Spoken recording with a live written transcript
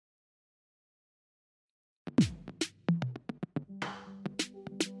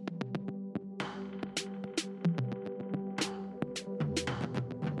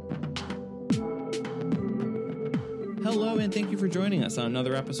Hello, and thank you for joining us on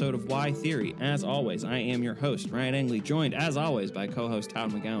another episode of Why Theory. As always, I am your host, Ryan Engley, joined, as always, by co-host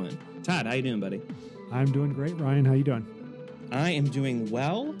Todd McGowan. Todd, how you doing, buddy? I'm doing great, Ryan. How you doing? I am doing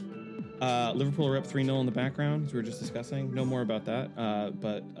well. Liverpool are up 3-0 in the background, as we were just discussing. No more about that.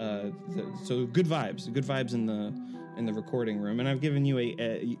 So good vibes in the recording room. And I've given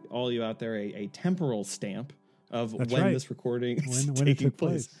you all you out there a temporal stamp of That's when right. this recording is When it taking took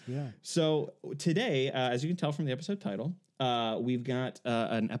place. Yeah. So today, as you can tell from the episode title, we've got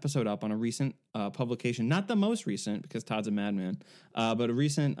an episode up on a recent publication, not the most recent because Todd's a madman, but a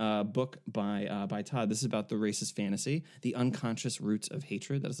recent book by Todd. This is about the racist fantasy, The Unconscious Roots of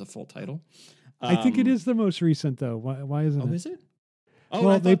Hatred. That is the full title. I think it is the most recent, though. Why isn't it? Oh, is it? Oh,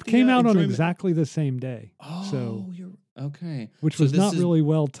 Well, they came out on Enjoyment- exactly the same day. Oh, so, you're okay. which So was this not is- really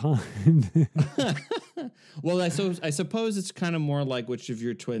well timed. Well, I suppose it's kind of more like which of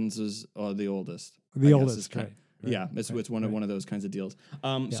your twins is the oldest. The I guess oldest, is kind right. Yeah, it's one of those kinds of deals.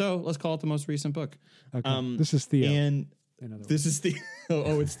 Yeah. So let's call it the most recent book. Okay. This is Theo. And in other this is Theo.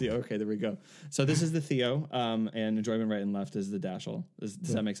 Oh, it's Theo. Okay, there we go. So this is the Theo, and Enjoyment right and left is the Dashel. Does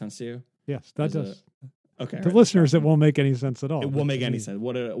that make sense to you? Yes, that is does. Okay. To listeners, it won't make any sense at all. It but won't make to any me- sense.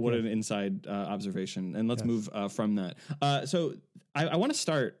 What an inside observation. And let's Yes. move from that. So I want to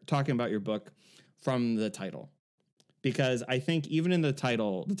start talking about your book from the title, because I think even in the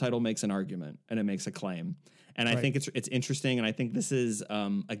title makes an argument and it makes a claim. And I Right. think it's interesting. And I think this is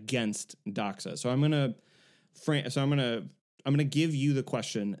against doxa. So I'm gonna give you the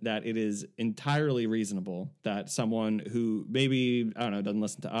question that it is entirely reasonable that someone who maybe, I don't know, doesn't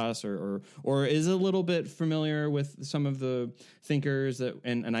listen to us or is a little bit familiar with some of the thinkers that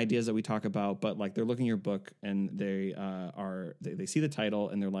and ideas that we talk about, but like they're looking at your book and they see the title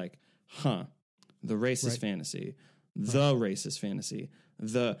and they're like, the racist Right. fantasy, the racist fantasy,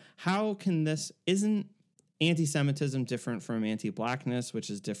 how can this, isn't anti-Semitism different from anti-blackness,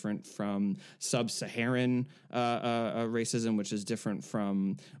 which is different from sub-Saharan racism, which is different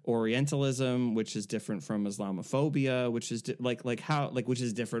from Orientalism, which is different from Islamophobia, which is which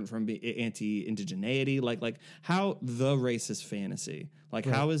is different from anti-indigeneity, like how the racist fantasy, like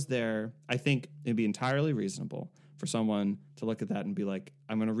Right. how is there? I think it'd be entirely reasonable for someone to look at that and be like,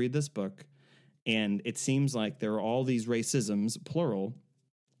 I'm going to read this book, and it seems like there are all these racisms, plural,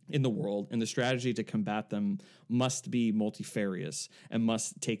 in the world, and the strategy to combat them must be multifarious and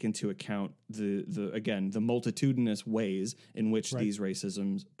must take into account the multitudinous ways in which Right. these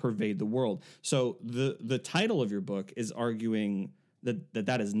racisms pervade the world. So the title of your book is arguing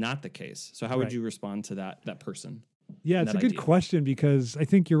that is not the case. So how would Right. you respond to that person? Yeah, it's that a good idea? question because I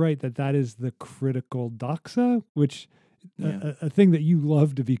think you're right that is the critical doxa, which Yeah. a thing that you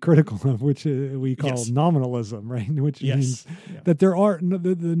love to be critical of, which we call Yes. nominalism, right? Which Yes. means Yeah. that there are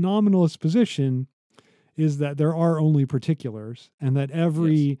the nominalist position is that there are only particulars, and that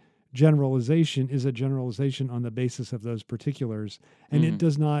every generalization is a generalization on the basis of those particulars, and Mhm. it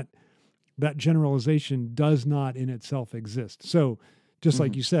does not. That generalization does not in itself exist. So, just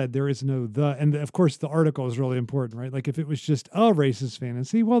like Mhm. you said, there is no and of course the article is really important, right? Like if it was just a racist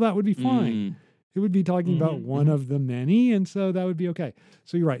fantasy, well, that would be fine. Mm. It would be talking about Mhm, one mhm. of the many, and so that would be okay.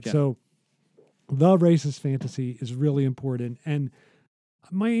 So you're right. Yeah. So the racist fantasy is really important. And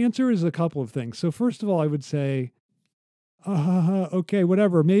my answer is a couple of things. So first of all, I would say, okay,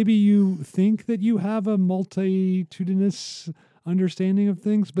 whatever. Maybe you think that you have a multitudinous understanding of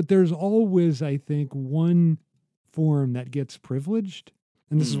things, but there's always, I think, one form that gets privileged.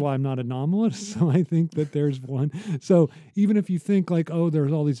 And this is why I'm not a nominalist. So I think that there's one. So even if you think like, oh,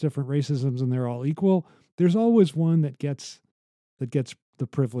 there's all these different racisms and they're all equal, there's always one that gets the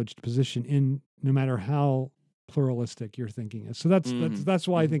privileged position in, no matter how pluralistic your thinking is. So that's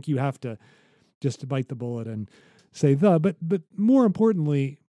why I think you have to just bite the bullet and say but more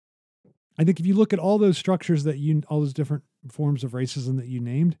importantly, I think if you look at all those structures all those different forms of racism that you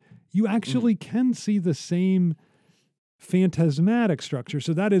named, you actually can see the same phantasmatic structure.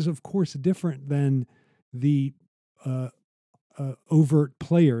 So that is, of course, different than the overt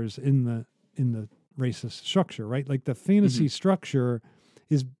players in the racist structure, right? Like the fantasy structure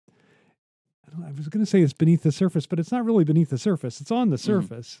is, I was going to say it's beneath the surface, but it's not really beneath the surface. It's on the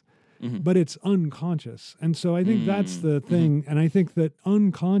surface, but it's unconscious. And so I think that's the thing. And I think that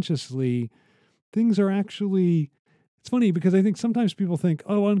unconsciously things are actually, it's funny because I think sometimes people think,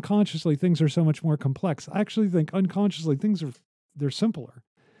 oh, unconsciously things are so much more complex. I actually think unconsciously they're simpler.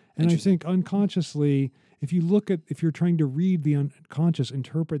 And I think unconsciously, if you're trying to read the unconscious,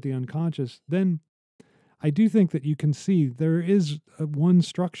 interpret the unconscious, then I do think that you can see there is one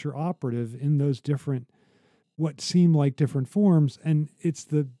structure operative in those different, what seem like different forms. And it's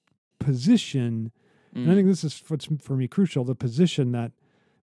the position And I think this is what's for me crucial, the position that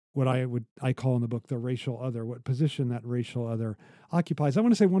what I call in the book the racial other, what position that racial other occupies. I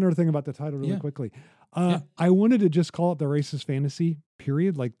want to say one other thing about the title really quickly. I wanted to just call it the racist fantasy,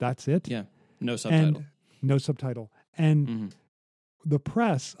 period. Like that's it. Yeah. No subtitle. And no subtitle. And the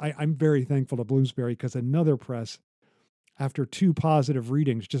press, I'm very thankful to Bloomsbury because another press, after 2 positive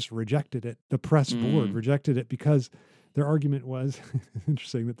readings, just rejected it. The press board rejected it because their argument was,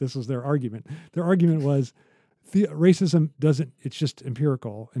 interesting that this was their argument. Their argument was racism it's just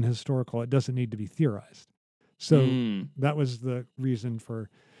empirical and historical. It doesn't need to be theorized. So that was the reason for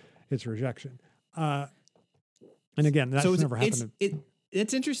its rejection. And again, that's never happened.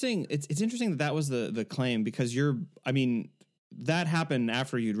 It's interesting. It's interesting that was the claim because that happened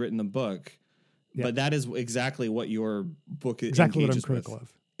after you'd written the book, but that is exactly what your book exactly what I'm critical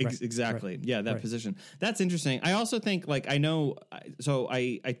of. Exactly. Right. Yeah, that position. That's interesting. I also think, I know, so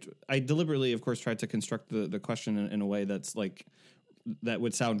I deliberately, of course, tried to construct the question in a way that's that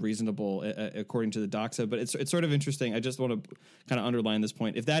would sound reasonable according to the doxa, but it's sort of interesting. I just want to kind of underline this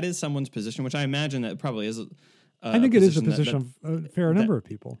point. If that is someone's position, which I imagine that probably is, I think it is a position of a fair number of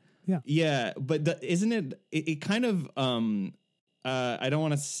people. Yeah. Yeah. But isn't it kind of, I don't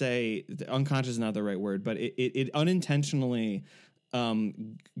want to say unconscious is not the right word, but it unintentionally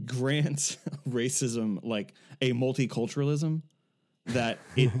grants racism a multiculturalism that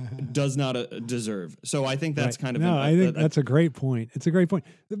it does not deserve. So I think that's kind of I think that's a great point. It's a great point.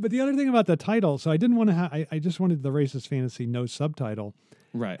 But the other thing about the title, so I didn't want to I just wanted the racist fantasy no subtitle.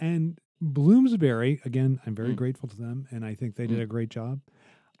 Right. And Bloomsbury, again, I'm very grateful to them, and I think they did a great job.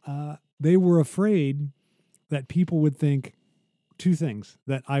 They were afraid that people would think 2 things: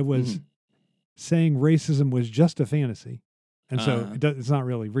 that I was saying racism was just a fantasy, and so it's not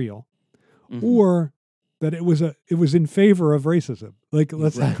really real, or that it was in favor of racism. This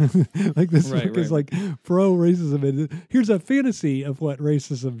book is pro racism, and here's a fantasy of what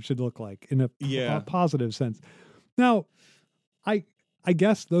racism should look like in a positive sense. Now, I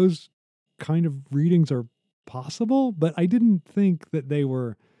guess those kind of readings are possible, but I didn't think that they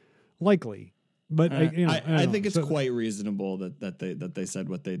were likely. But I think it's quite reasonable that they said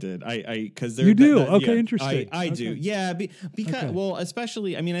what they did. Because you do interesting. I do, yeah. Because well,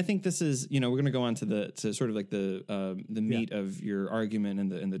 especially I think this is we're going to go on to sort of the meat of your argument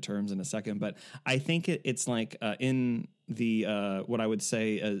and the terms in a second. But I think it's in the what I would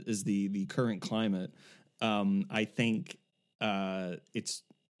say is the current climate. I think it's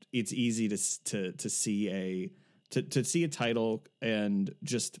easy to see a title and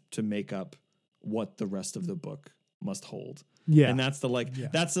just to make up what the rest of the book must hold. Yeah. And that's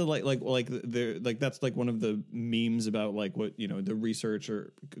that's one of the memes about what, the research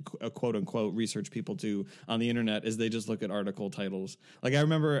or quote unquote research people do on the internet is they just look at article titles. I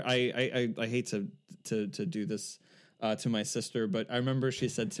remember I hate to do this to my sister, but I remember she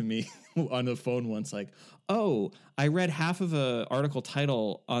said to me on the phone once, oh, I read half of a article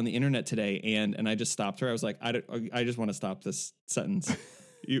title on the internet today. And I just stopped her. I was like, I just want to stop this sentence.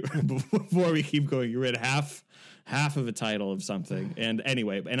 Before we keep going, you read half of a title of something, and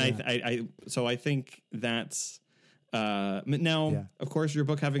anyway, and I think that's now. Of course, your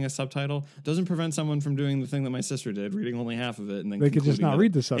book having a subtitle doesn't prevent someone from doing the thing that my sister did, reading only half of it, and then they could just not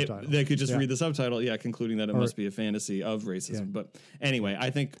read the subtitle. They could just read the subtitle, concluding that it must be a fantasy of racism. Yeah. But anyway,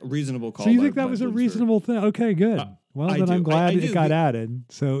 I think reasonable call. So you think that was a reasonable thing? Okay, good. Well, then I'm glad it got added.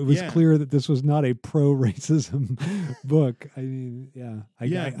 So it was clear that this was not a pro-racism book. I mean,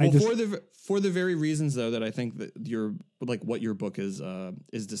 for the very reasons though that I think that what your book is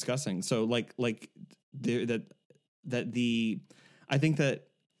discussing. So I think that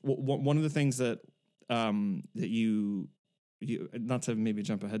one of the things that that you not to maybe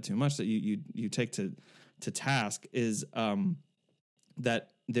jump ahead too much that you take to task is that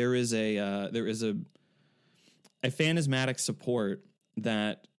there is a phantasmatic support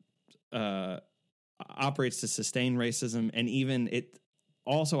that operates to sustain racism, and even it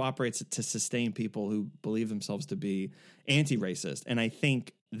also operates to sustain people who believe themselves to be anti-racist. And I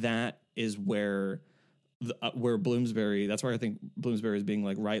think that is where Bloomsbury, that's where I think Bloomsbury is being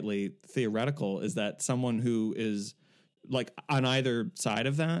rightly theoretical, is that someone who is on either side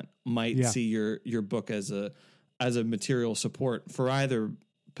of that might see your book as a material support for either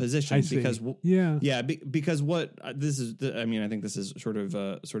position. Because what this is, I think this is sort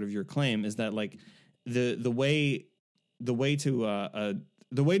of your claim is that the way to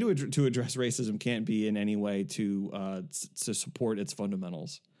address racism can't be in any way to support its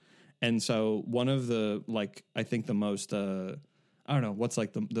fundamentals. And so one of the I think the most I I don't know what's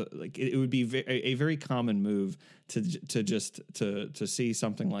like the like it would be a very common move to just to see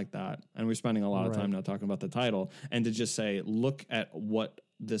something like that, and we're spending a lot of time now talking about the title, and to just say, look at what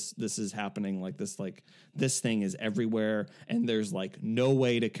this is happening, like this thing is everywhere, and there's like no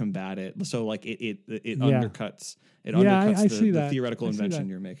way to combat it. So like it undercuts the theoretical invention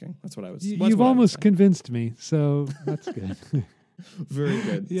you're making. That's what I was. You've almost convinced me, so that's good. Very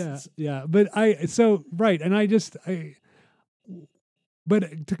good. Yeah. But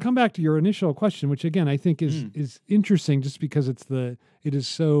but to come back to your initial question, which again I think is interesting, just because it is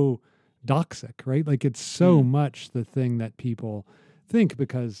so doxic, right? Like it's so much the thing that people think,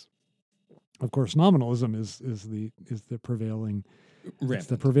 because of course nominalism is the prevailing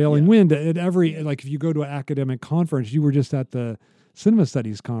wind at every, like if you go to an academic conference, you were just at the cinema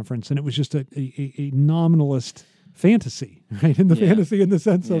studies conference, and it was just a nominalist fantasy, right? In the fantasy in the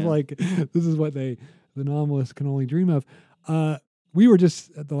sense of like, this is what the nominalists can only dream of. We were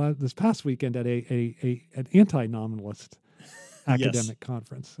just at this past weekend at an anti-nominalist academic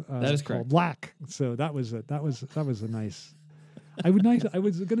conference. That is correct. Called LAC. So that was a nice. I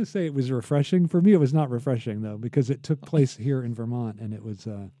was going to say it was refreshing. For me, it was not refreshing though, because it took place here in Vermont, and it was.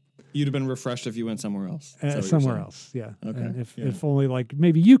 You'd have been refreshed if you went somewhere else. Somewhere else, yeah. Okay. And if only like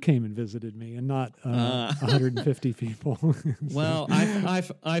maybe you came and visited me, and not 150 people. Well,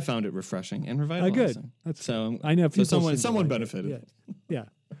 I found it refreshing and revitalizing. Good. So I know people someone benefited. Yeah.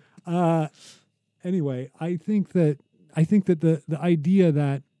 Anyway, I think that the idea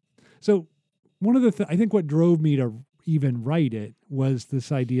that, so one of the I think what drove me to even write it was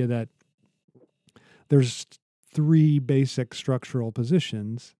this idea that there's three basic structural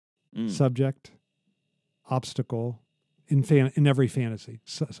positions: subject, obstacle, in every fantasy.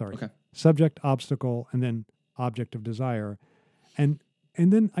 Subject, obstacle, and then object of desire. And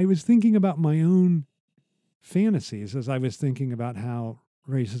then I was thinking about my own fantasies as I was thinking about how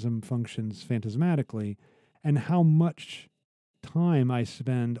racism functions phantasmatically, and how much time I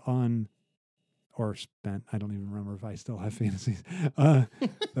spend on, or spent, I don't even remember if I still have fantasies that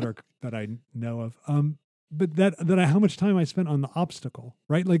I know of. But how much time I spent on the obstacle,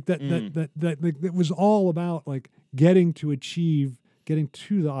 right? Like that it was all about like getting to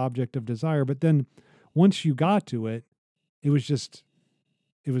the object of desire. But then once you got to it, it was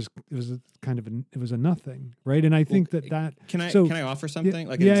a nothing, right? And I think that can I offer something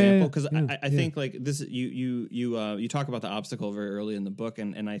like an example, because I think like this you talk about the obstacle very early in the book,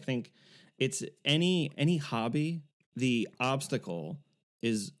 and I think it's any hobby, the obstacle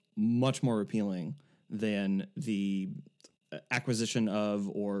is much more appealing than the acquisition of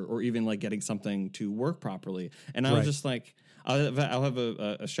or even like getting something to work properly. And I was just like, I'll have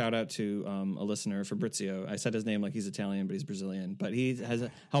a shout out to a listener, Fabrizio. I said his name like he's Italian, but he's Brazilian. But he has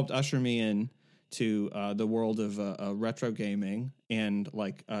helped usher me in to the world of retro gaming, and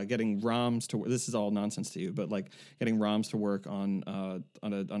like getting ROMs to work. This is all nonsense to you, but like getting ROMs to work on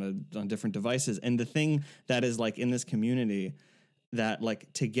different devices. And the thing that is like in this community, that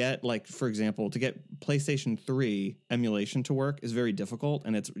like to get, like, for example, to get PlayStation 3 emulation to work is very difficult,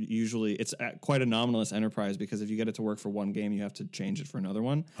 and it's quite a nominalist enterprise, because if you get it to work for one game, you have to change it for another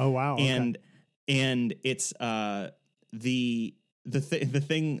one. Oh wow. And it's the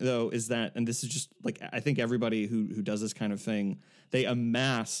thing though is that, and this is just like, I think everybody who does this kind of thing, they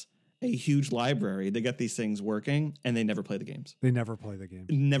amass a huge library. They get these things working, and they never play the games. Never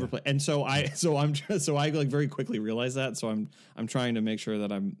play. And so I like very quickly realized that. So I'm trying to make sure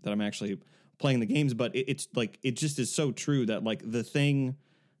that I'm actually playing the games. But it's like, it just is so true that like the thing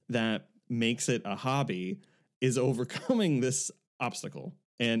that makes it a hobby is overcoming this obstacle.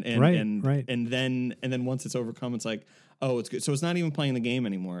 And then once it's overcome, it's like, oh, it's good. So it's not even playing the game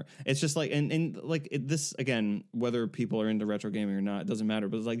anymore. It's just like, and like this again, whether people are into retro gaming or not, it doesn't matter.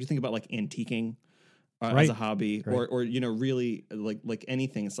 But it's like, you think about like antiquing as a hobby, or really like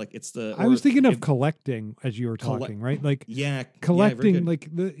anything. It's like I was thinking of collecting as you were talking, right? Like collecting, like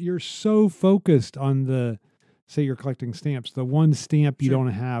you're so focused on say you're collecting stamps, the one stamp you don't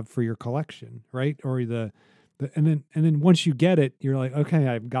have for your collection, right? Or and then once you get it, you're like, okay,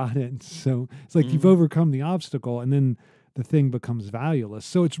 I've got it. So it's like you've overcome the obstacle, and then the thing becomes valueless.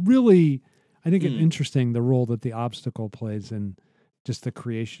 So it's really, I think, it's interesting the role that the obstacle plays in just the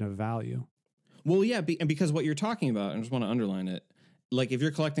creation of value. Well, yeah, and because what you're talking about, I just want to underline it, like if you're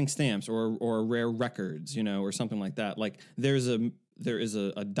collecting stamps or rare records, or something like that, like there is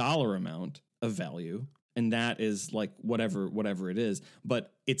a dollar amount of value, and that is like whatever it is,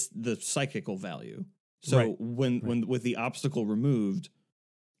 but it's the psychical value. So when with the obstacle removed,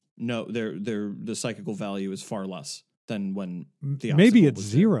 no, the psychical value is far less than when the obstacle maybe it's was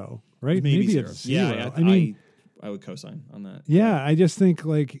zero, right? Maybe it's zero. Yeah, I mean, would co-sign on that. Yeah, I just think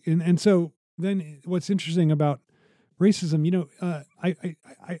like, and so then what's interesting about racism,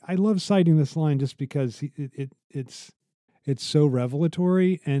 I love citing this line just because it's so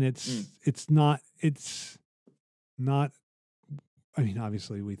revelatory, and it's not. I mean,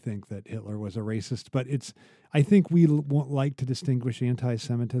 obviously, we think that Hitler was a racist, but I think we like to distinguish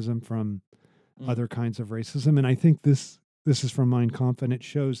anti-Semitism from other kinds of racism, and I think this is from Mein Kampf, and it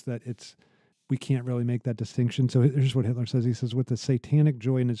shows that we can't really make that distinction. So here's what Hitler says. He says, with a satanic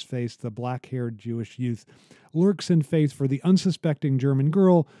joy in his face, the black-haired Jewish youth lurks in faith for the unsuspecting German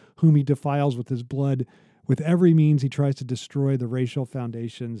girl whom he defiles with his blood. With every means, he tries to destroy the racial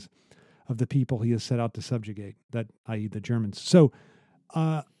foundations of the people he has set out to subjugate, that i.e. the Germans. So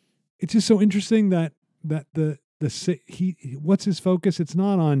it's just so interesting that what's his focus? It's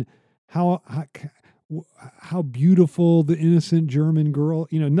not on how beautiful the innocent German girl,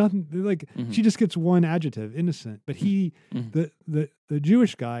 nothing like she just gets one adjective, innocent, but the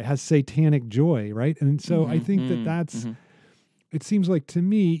Jewish guy has satanic joy. Right. And so I think that's, it seems like to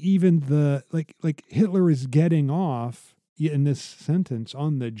me, even like Hitler is getting off in this sentence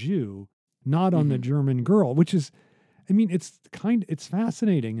on the Jew, not on the German girl, which is, I mean, it's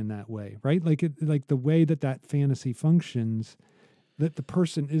fascinating in that way, right? Like the way that fantasy functions, that the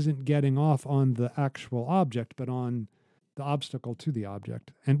person isn't getting off on the actual object, but on the obstacle to the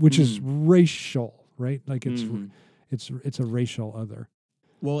object, and which is racial, right? Like it's a racial other.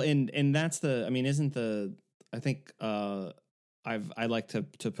 Well, and that's I think I like to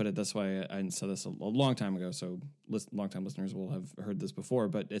put it this way. I said this a long time ago, so long-time listeners will have heard this before,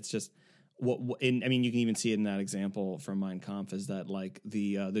 but it's just you can even see it in that example from Mein Kampf, is that like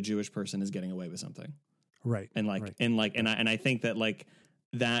the Jewish person is getting away with something. Right. And I think that like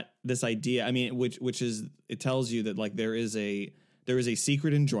that this idea, I mean, which is, it tells you that like there is a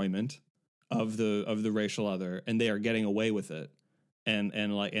secret enjoyment of the racial other, and they are getting away with it. And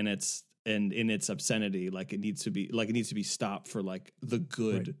in its obscenity, like it needs to be stopped for like the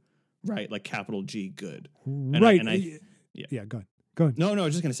good, right? Like capital G good. Right. Go ahead. No, I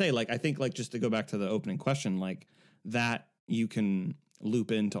was just going to say, like, I think like just to go back to the opening question, like that you can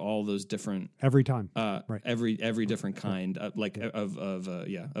loop into all those different every time, every different kind of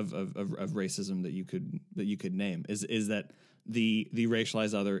racism that you could name is that the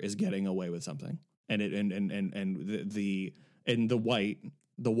racialized other is getting away with something, and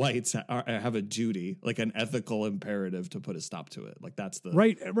the whites have a duty, like an ethical imperative, to put a stop to it. Like that's the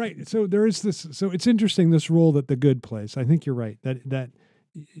right. So there is this. So it's interesting, this role that the good plays. I think you're right that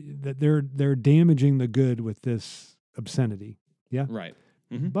they're damaging the good with this obscenity. Yeah. Right.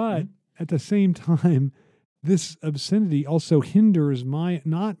 But at the same time, this obscenity also hinders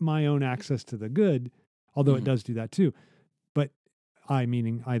not my own access to the good, although it does do that too. But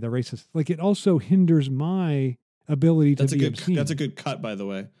meaning the racist, like it also hinders my ability to be obscene. That's a good cut, by the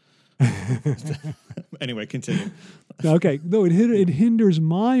way. Anyway, continue. Okay. No, it hinders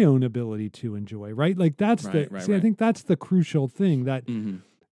my own ability to enjoy, right? Like that's I think that's the crucial thing that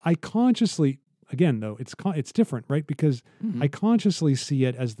I consciously, again, though, it's different, right? Because I consciously see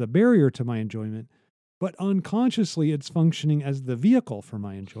it as the barrier to my enjoyment, but unconsciously it's functioning as the vehicle for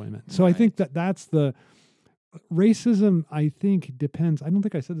my enjoyment. So I think that's the racism, I think, depends. I don't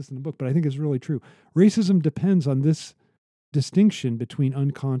think I said this in the book, but I think it's really true. Racism depends on this distinction between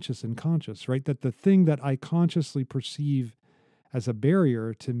unconscious and conscious, right? That the thing that I consciously perceive as a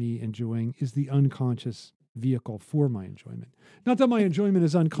barrier to me enjoying is the unconscious vehicle for my enjoyment. Not that my enjoyment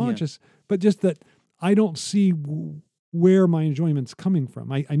is unconscious, but just that I don't see where my enjoyment's coming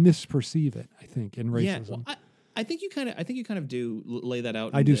from. I misperceive it, I think, in racism. Yeah, well, I think you kind of do lay that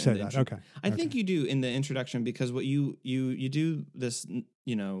out. I do say that. Okay. I think you do in the introduction, because what you do this,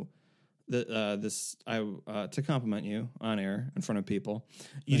 to compliment you on air in front of people,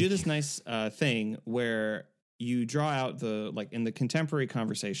 you do this nice thing where you draw out in the contemporary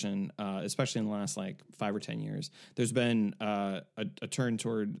conversation, especially in the last 5 or 10 years, there's been a turn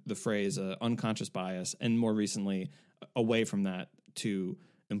toward the phrase unconscious bias, and more recently away from that to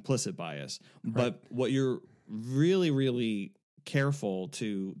implicit bias. Right. But what you're really, really careful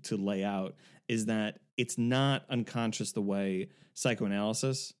to lay out is that it's not unconscious the way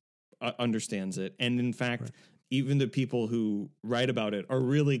psychoanalysis understands it. And in fact, even the people who write about it are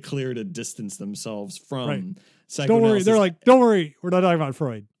really clear to distance themselves from psychoanalysis. Don't worry. They're like, don't worry. We're not talking about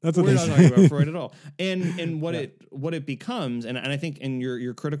Freud. That's what we're not talking about Freud at all. And what it becomes, and I think, and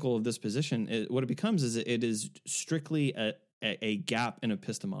you're critical of this position, what it becomes is it is strictly a gap in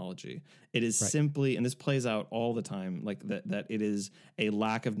epistemology. It is simply, and this plays out all the time, like that it is a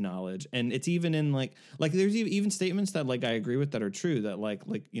lack of knowledge. And it's even in like there's even statements that I agree with that are true, that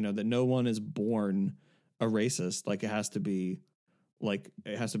that no one is born a racist. Like it has to be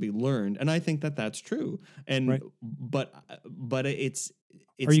learned, and I think that that's true. And Right. but it's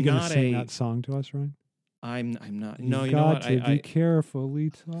Are you going to not sing that song to us, Ryan? I'm not. You've No, you know what? got to be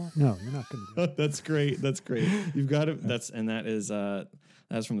carefully taught. No, you're not going to do it. That's great. That's great. You've got to. That's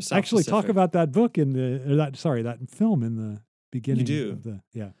from the South Actually, talk Pacific. about that book in that film in the beginning. do. Of the,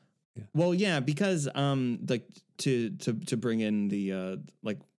 yeah. Well, yeah, because like to bring in the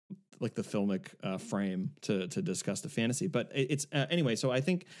like the filmic frame to discuss the fantasy, but it's anyway. So I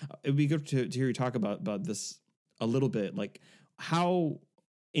think it would be good to hear you talk about this a little bit, like how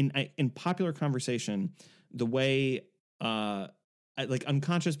in popular conversation the way like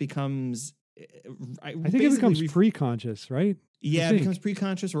unconscious becomes. I think it becomes pre-conscious, right? Yeah, it becomes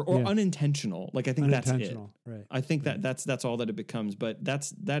pre-conscious or Yeah. unintentional. Like I think that's it. Right. I think that's all that it becomes. But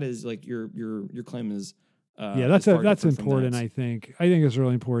that is like your claim is. Yeah, that's is far that's different from important. that. I think it's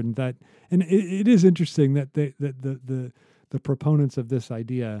really important that, and it is interesting that the proponents of this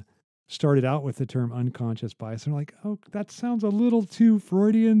idea started out with the term unconscious bias. They're like, oh, that sounds a little too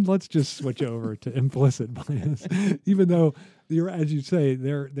Freudian. Let's just switch over to implicit bias, even though as you say,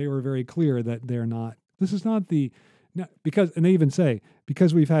 they were very clear that they're not. This is not because, and they even say,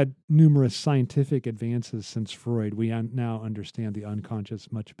 because we've had numerous scientific advances since Freud, we now understand the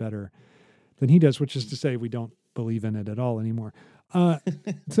unconscious much better than he does, which is to say we don't believe in it at all anymore.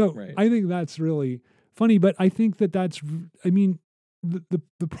 So Right. I think that's really funny, but I think that's, I mean,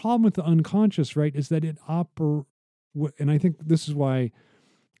 the problem with the unconscious, right, is that and I think this is why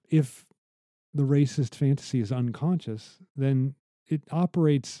if the racist fantasy is unconscious, then it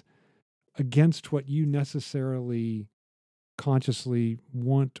operates against what you necessarily consciously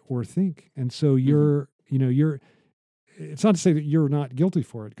want or think. And so it's not to say that you're not guilty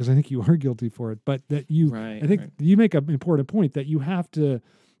for it, because I think you are guilty for it, but that I think you make an important point that you have to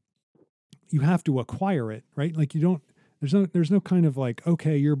acquire it, right? Like there's no kind of like,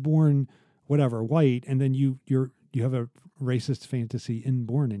 okay, you're born whatever white, and then you have a racist fantasy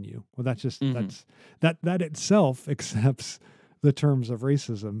inborn in you. Well, that's just that itself accepts the terms of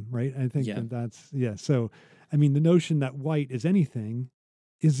racism, right? I think that's. So, I mean, the notion that white is anything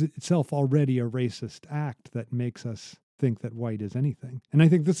is itself already a racist act that makes us think that white is anything. And I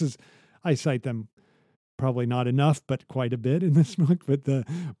think I cite them probably not enough, but quite a bit in this book. But the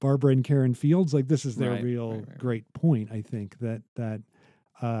Barbara and Karen Fields, like this is their great point. I think that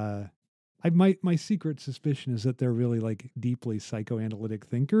my secret suspicion is that they're really like deeply psychoanalytic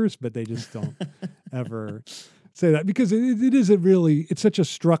thinkers, but they just don't ever say that, because it is it's such a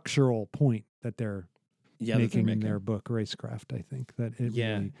structural point that they're making in their book Racecraft. I think that it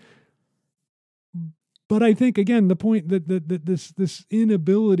really. But I think again the point that this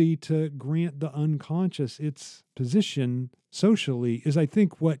inability to grant the unconscious its position socially is, I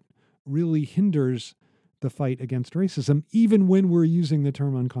think, what really hinders the fight against racism, even when we're using the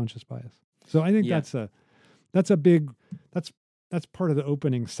term unconscious bias. So I think that's part of the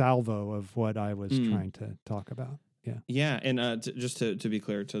opening salvo of what I was trying to talk about. Yeah. And just to be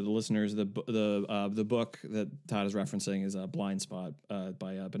clear to the listeners, the book that Todd is referencing is Blind Spot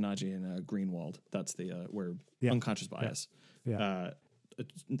by Banaji and Greenwald. That's the where unconscious bias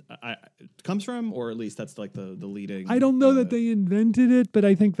comes from, or at least that's like the leading. I don't know that they invented it, but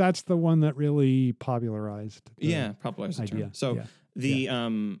I think that's the one that really popularized. Popularized the idea.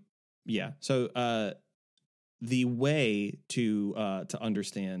 Term. So the way to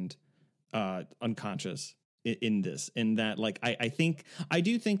understand unconscious in this, in that, like, I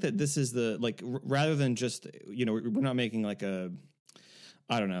do think that this is the, like, rather than just, we're not making like a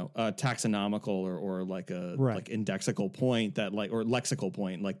taxonomical or like a like indexical point that, like, or lexical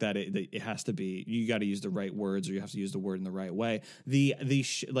point like that. It has to be, you got to use the right words, or you have to use the word in the right way.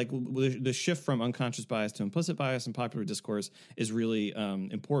 The shift from unconscious bias to implicit bias in popular discourse is really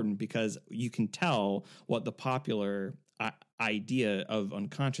important, because you can tell what the popular idea of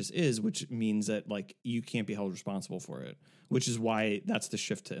unconscious is, which means that, like, you can't be held responsible for it, which is why that's the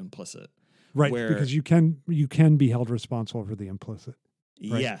shift to implicit. Right, because you can be held responsible for the implicit.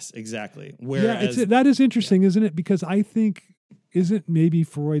 Right? Yes, exactly. Whereas that is interesting, isn't it? Because I think, isn't maybe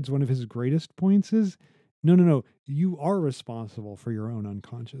Freud's one of his greatest points is, no, you are responsible for your own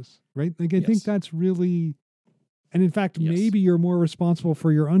unconscious, right? Like, I think that's really, and in fact, maybe you're more responsible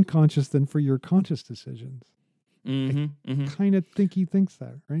for your unconscious than for your conscious decisions. I kind of think he thinks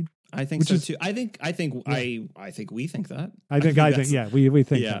that, right? I think so too. I think we think that. I think we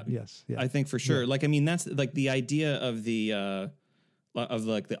think that. Yes. Yeah. I think for sure. Yeah. Like, I mean, that's like the idea of the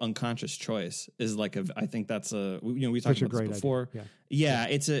unconscious choice is like I think that's we talked about this before. Yeah.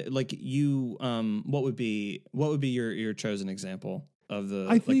 It's a, like, you what would be your chosen example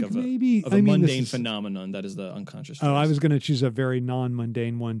I think of maybe a mundane phenomenon that is the unconscious choice. Oh, I was going to choose a very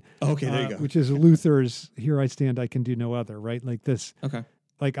non-mundane one. Okay, there you go. Which is Luther's "Here I stand, I can do no other." Right, like this. Okay.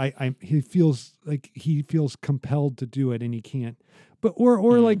 Like he feels compelled to do it and he can't. But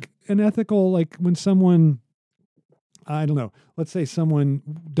or like an ethical, like when someone, I don't know, let's say someone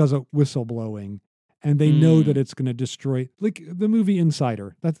does a whistleblowing and they know that it's going to destroy, like the movie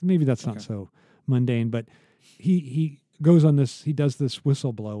Insider. That's not so mundane, but he goes on this, he does this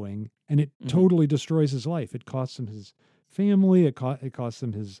whistleblowing and it totally destroys his life. It costs him his family. It costs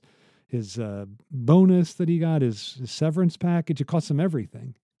him his bonus that he got, his severance package. It costs him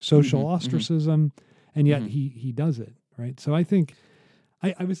everything, social ostracism, and yet he does it, right? So I think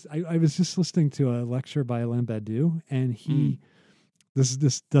I was just listening to a lecture by Alain Badiou, and he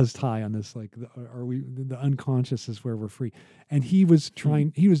this does tie on this, like the unconscious is where we're free, and he was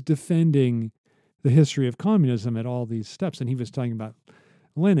defending the history of communism at all these steps, and he was talking about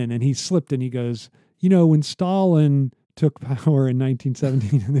Lenin, and he slipped and he goes, when Stalin took power in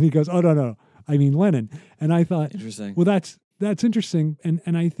 1917, and then he goes, "Oh no, I mean Lenin." And I thought, interesting. Well, that's interesting,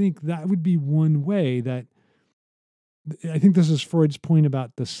 and I think that would be one way that I think this is Freud's point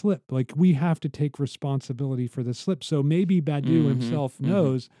about the slip. Like we have to take responsibility for the slip. So maybe Badiou himself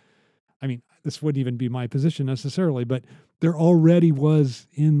knows. I mean, this wouldn't even be my position necessarily, but there already was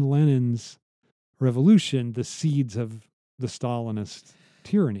in Lenin's revolution the seeds of the Stalinist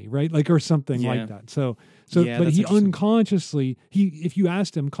tyranny, right? Like, or something like that. So, but he unconsciously, if you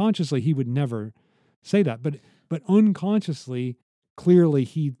asked him consciously, he would never say that, but unconsciously, clearly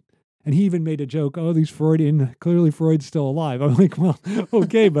he even made a joke, "Oh, clearly Freud's still alive." I'm like, well,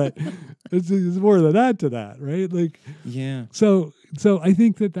 okay, but it's more than that to that, right? Like, yeah. So I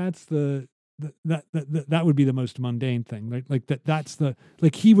think that's that would be the most mundane thing, right? Like that's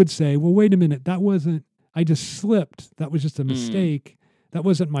like he would say, "Well, wait a minute, I just slipped. That was just a mistake. That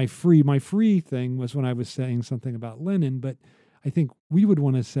wasn't my free. My free thing was when I was saying something about Lenin." But I think we would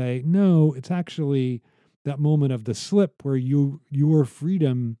want to say, no, it's actually that moment of the slip where your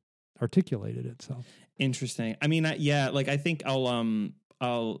freedom articulated itself. Interesting. I mean, I think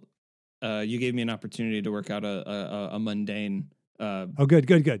I'll you gave me an opportunity to work out a mundane. Good.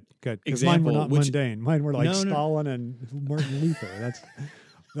 Because mine were not mundane. Mine were like Stalin no. and Martin Luther. That's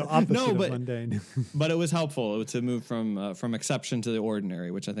the opposite of mundane. But it was helpful to move from exception to the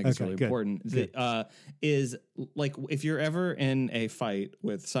ordinary, which I think is really important. Is like if you're ever in a fight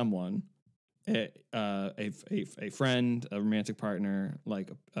with someone, a friend, a romantic partner,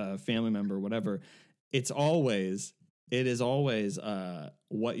 like a family member, whatever, it is always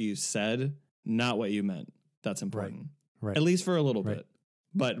what you said, not what you meant. That's important, right? At least for a little bit.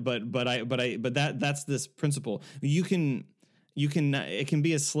 But that's this principle. You can it can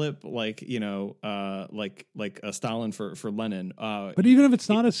be a slip, like like a Stalin for Lenin. But even if it's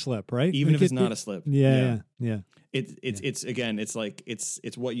not a slip, right? Even if it's not a slip, yeah. It's like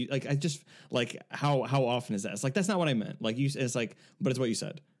it's what you like. I just like how often is that? It's like that's not what I meant. Like it's like, but it's what you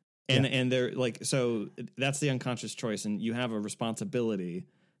said, and they're like, so that's the unconscious choice, and you have a responsibility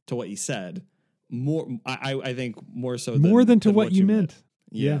to what you said. I think more so than to what you meant.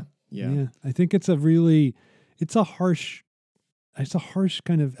 Yeah. I think it's a harsh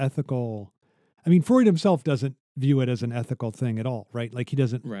kind of ethical. I mean, Freud himself doesn't view it as an ethical thing at all, right? Like he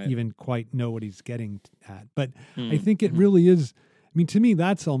doesn't even quite know what he's getting at. But I think it really is. I mean, to me,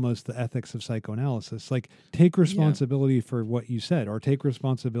 that's almost the ethics of psychoanalysis. Like take responsibility for what you said, or take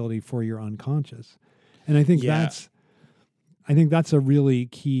responsibility for your unconscious. And I think that's a really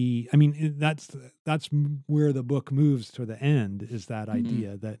key. I mean, that's where the book moves to the end, is that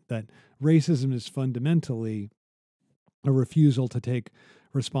idea that racism is fundamentally a refusal to take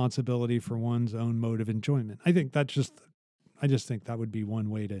responsibility for one's own mode of enjoyment. I just think that would be one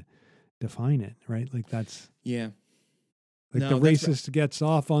way to define it, right? Like that's the racist gets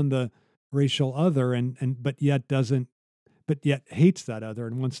off on the racial other but yet hates that other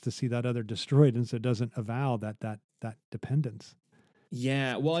and wants to see that other destroyed, and so doesn't avow that dependence.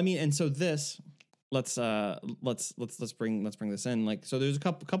 Yeah. Well, I mean, and so this, let's bring this in. Like, so there's a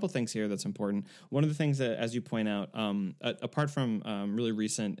couple things here that's important. One of the things that, as you point out, apart from really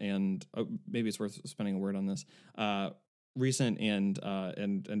recent and maybe it's worth spending a word on this, recent and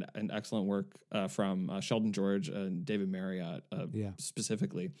excellent work from Sheldon George and David Marriott,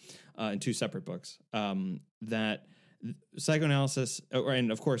 specifically, in two separate books, that psychoanalysis,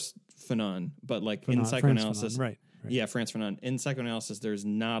 and of course Fanon, but like in psychoanalysis, Fanon, right. Yeah, Frantz Fanon. In psychoanalysis, there's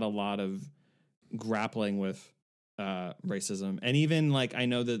not a lot of grappling with racism, and even like I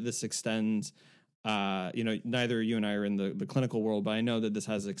know that this extends. Neither you and I are in the clinical world, but I know that this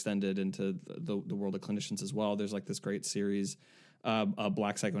has extended into the world of clinicians as well. There's like this great series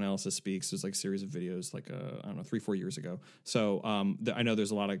Black Psychoanalysis Speaks. There's like a series of videos, like I don't know, 3-4 years ago. So I know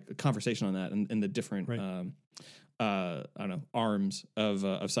there's a lot of conversation on that and the different I don't know, arms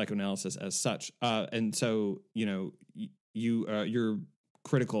of psychoanalysis as such. And so you're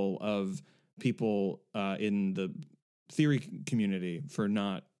critical of people in the theory community for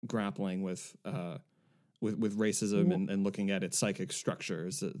not grappling with racism and looking at its psychic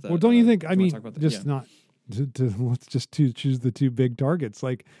structures. Well, don't you think? I mean, just not let's just choose the two big targets.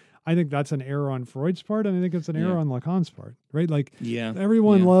 Like, I think that's an error on Freud's part, and I think it's an error on Lacan's part, right? Like,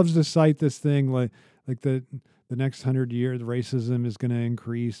 everyone loves to cite this thing, like the next 100 years, racism is going to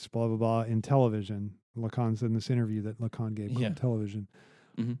increase, blah blah blah, in television. Lacan said in this interview that Lacan gave called Television.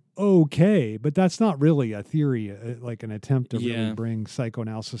 Mm-hmm. Okay, but that's not really a theory, like an attempt to really bring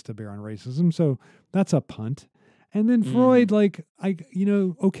psychoanalysis to bear on racism. So that's a punt. And then Freud, like,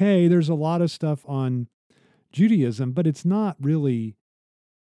 okay, there's a lot of stuff on Judaism, but it's not really,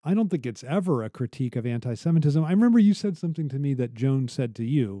 I don't think it's ever a critique of anti-Semitism. I remember you said something to me that Joan said to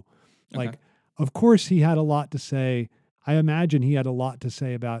you. Like, of course he had a lot to say. I imagine he had a lot to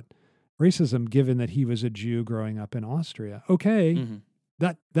say about racism, given that he was a Jew growing up in Austria. Okay. Mm-hmm.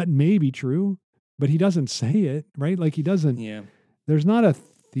 That may be true, but he doesn't say it, right? Like, he doesn't. Yeah. There's not a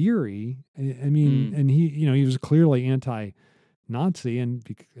theory. I mean, and he was clearly anti-Nazi, and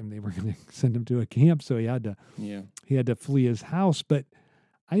they were going to send him to a camp, so he had to flee his house. But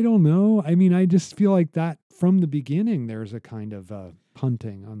I don't know. I mean, I just feel like that from the beginning, there's a kind of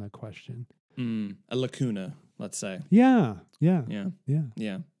punting on the question, a lacuna, let's say. Yeah. And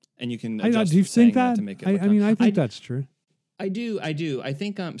you can. Do you think that? To make it I mean, I think that's true. I do. I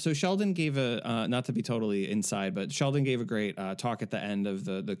think so. Sheldon gave not to be totally inside, but Sheldon gave a great talk at the end of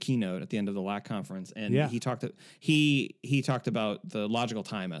the keynote at the end of the LAC conference, and he talked about the logical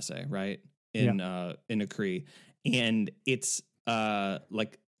time essay, right, in Acree, and it's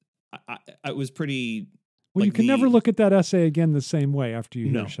like I was pretty. Well, you can never look at that essay again the same way after you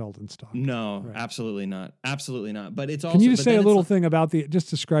hear Sheldon's talk. No, right. Absolutely not. But it's also. Can you just say a little thing about just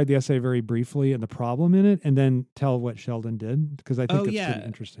describe the essay very briefly and the problem in it, and then tell what Sheldon did? Because I think it's pretty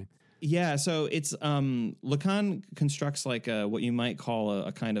interesting. Yeah, so it's Lacan constructs like what you might call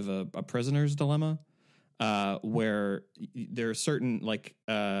a kind of a prisoner's dilemma, where there are certain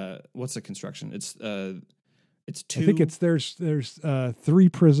what's the construction? It's two. I think there's 3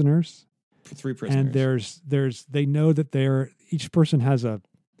 prisoners. 3 prisoners. And they know that each person has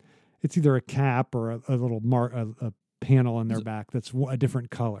it's either a cap or a little a panel on their back that's a different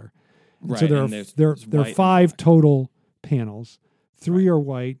color. Right. So there are 5 total panels. 3 are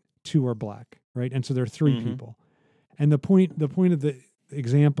white, 2 are black, right? And so there are 3 people. And the point of the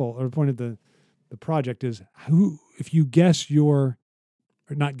example, or the point of the project is if you guess or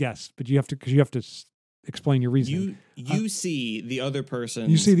not guess, but you have to explain your reasoning. You see the other person.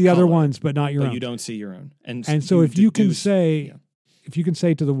 You see the other ones, but not your own. You don't see your own. And so if you can say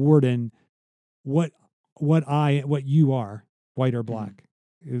to the warden, what you are, white or black,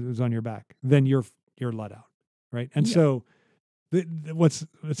 is on your back, then you're let out, right? And so what's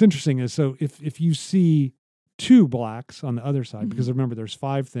interesting is, so if you see 2 blacks on the other side, because remember there's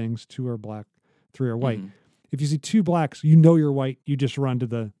 5 things, 2 are black, 3 are white. If you see 2 blacks, you're white. You just run to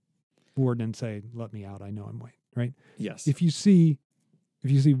the warden and say, "Let me out. I know I'm white." Right? Yes. If you see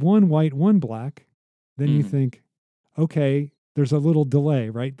 1 white, 1 black, then you think, okay, there's a little delay,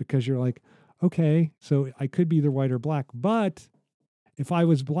 right? Because you're like, okay, so I could be either white or black, but if I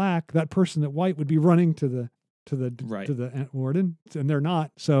was black, that person at white would be running to the warden, and they're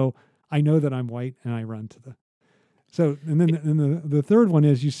not. So I know that I'm white, and I run to the. So and then the third one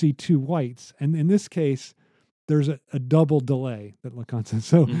is you see 2 whites, and in this case, there's a double delay that Lacan says.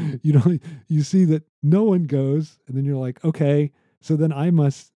 So, you see that no one goes, and then you're like, okay, so then I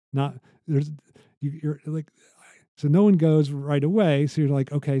must not, you're like, so no one goes right away. So you're like,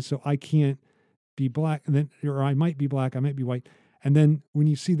 okay, so I can't be black, and then, or I might be black, I might be white. And then when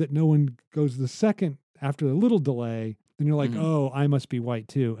you see that no one goes the second after the little delay, then you're like, oh, I must be white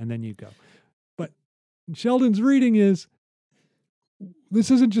too. And then you go. But Sheldon's reading is, this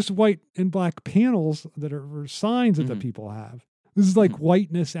isn't just white and black panels that are signs that the people have. This is like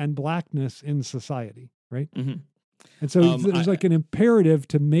whiteness and blackness in society, right? And so there's like an imperative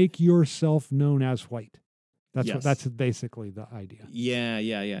to make yourself known as white. That's basically the idea.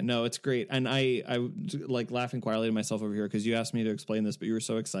 Yeah. No, it's great. And I like laughing quietly to myself over here because you asked me to explain this, but you were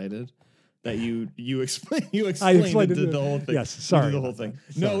so excited that you explained the whole thing. Yes, sorry. The whole thing.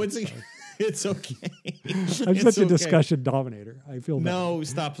 No, it's It's okay. I'm It's such a okay. discussion dominator. I feel bad. No,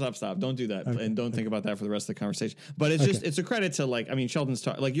 stop. Don't do that, Okay, and don't think about that for the rest of the conversation. But it's just it's a credit to like I mean Sheldon's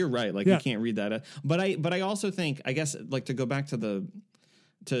talk. Like you're right. Like you can't read that. But I also think I guess like to go back to the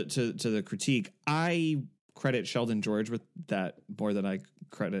to the critique. I credit Sheldon George with that more than I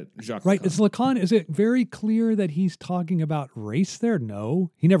credit Jacques. Right. Lacan. It's Lacan. Is it very clear that he's talking about race there?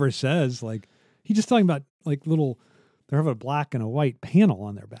 No, he never says like he's just talking about like little. They have a black and a white panel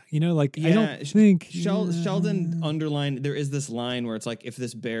on their back. You know, like I don't think Sheldon underlined. There is this line where it's like if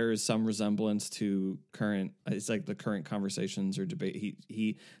this bears some resemblance to current, it's like the current conversations or debate.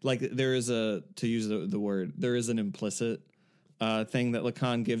 He like there is a to use the word there is an implicit thing that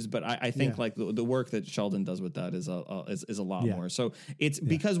Lacan gives, but I think like the work that Sheldon does with that is a lot more. So it's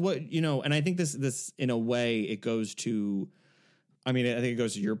because what you know, and I think this in a way it goes to. I mean, I think it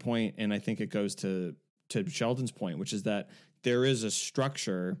goes to your point, and I think it goes to Sheldon's point, which is that there is a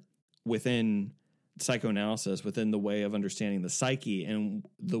structure within psychoanalysis, within the way of understanding the psyche and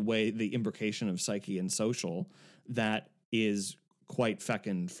the imbrication of psyche and social that is quite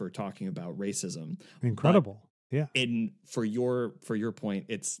fecund for talking about racism. Incredible. And for your point,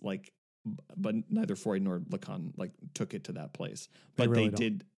 it's like, but neither Freud nor Lacan like took it to that place, but really they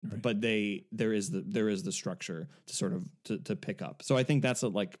did. Right. But there is the structure to sort of to pick up. So I think that's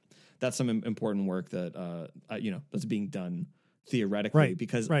that's some important work that that's being done theoretically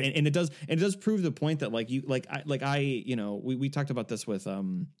because and it does prove the point that we talked about this with I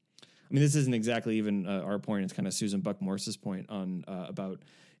mean this isn't exactly even our point. It's kind of Susan Buck Morse's point on about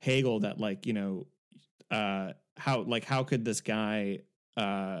Hegel that how could this guy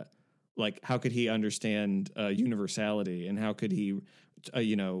how could he understand universality and how could he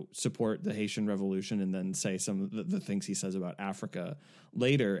support the Haitian Revolution and then say some of the things he says about Africa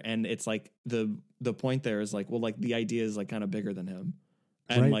later. And it's like the point there is like, well, like the idea is like kind of bigger than him.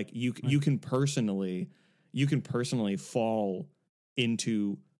 And like you can personally fall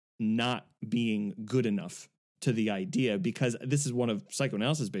into not being good enough to the idea, because this is one of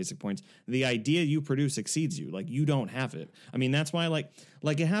psychoanalysis' basic points. The idea you produce exceeds you. Like you don't have it. I mean, that's why like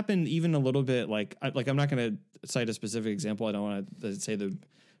it happened even a little bit like I'm not going to cite a specific example. I don't want to say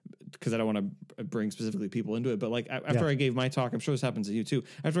because I don't want to bring specifically people into it. But like after I gave my talk, I'm sure this happens to you too.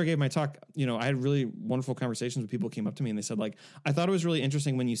 After I gave my talk, I had really wonderful conversations with people who came up to me and they said like, I thought it was really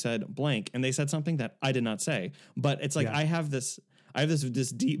interesting when you said blank, and they said something that I did not say. But it's like I have this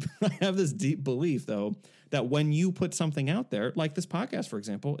deep belief though that when you put something out there, like this podcast, for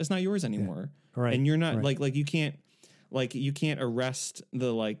example, it's not yours anymore. Yeah. Right. And you're not like you can't arrest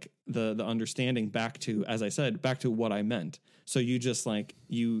the understanding back to, as I said, back to what I meant. So you just like,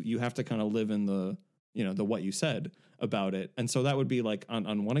 you have to kind of live in the what you said about it. And so that would be like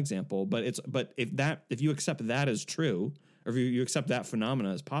on one example, but if you accept that as true, or if you accept that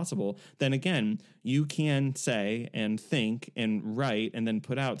phenomena as possible, then again, you can say and think and write and then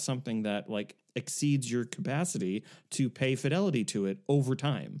put out something that like exceeds your capacity to pay fidelity to it over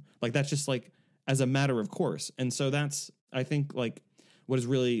time. Like that's just like as a matter of course. And so that's, I think, like what is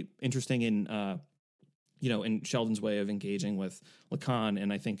really interesting in in Sheldon's way of engaging with Lacan,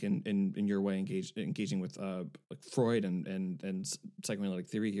 and I think in your way engaging with like Freud and psychoanalytic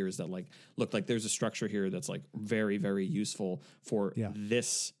theory here is that like, look, like there's a structure here that's like very, very useful for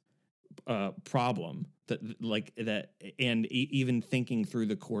this problem and even thinking through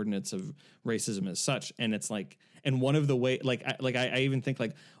the coordinates of racism as such. And it's like, and one of the way, I even think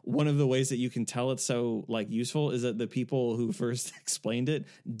like one of the ways that you can tell it's so like useful is that the people who first explained it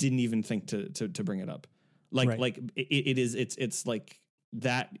didn't even think to bring it up. It's like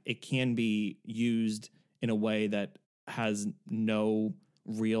that it can be used in a way that has no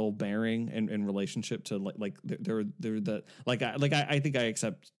real bearing in relationship to I think I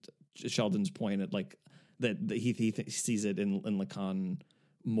accept Sheldon's point at like that he sees it in Lacan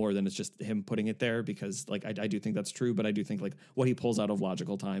more than it's just him putting it there, because like I do think that's true, but I do think like what he pulls out of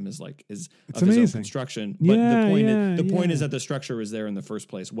logical time is of his own construction. But the point is that the structure is there in the first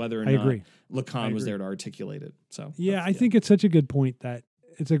place, whether or not Lacan was there to articulate it. So I think it's such a good point that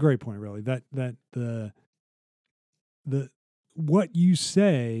it's a great point, really, that the what you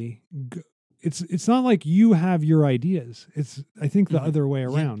say, it's not like you have your ideas. It's I think the other way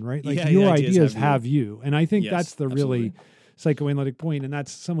around, right? Like your ideas have you. And I think that's the really psychoanalytic point, and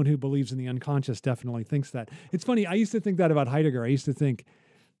that's someone who believes in the unconscious definitely thinks that. It's funny, I used to think that about Heidegger. I used to think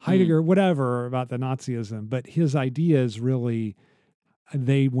Heidegger, whatever about the Nazism, but his ideas really,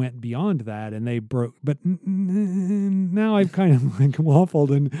 they went beyond that and they broke. But now I've kind of like waffled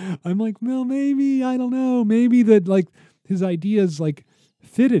and I'm like, well, maybe, I don't know, maybe that like his ideas like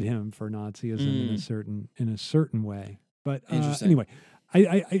fitted him for Nazism in a certain way. But anyway,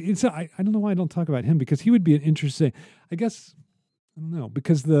 I don't know why I don't talk about him, because he would be an interesting, I guess, I don't know,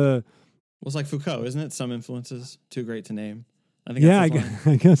 because Well, it's like Foucault, isn't it? Some influences too great to name. I think yeah, that's his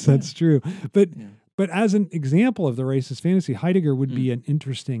line. I guess that's true. But Yeah. but as an example of the racist fantasy, Heidegger would be an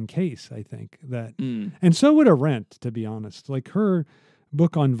interesting case, I think, that, and so would Arendt, to be honest. Like her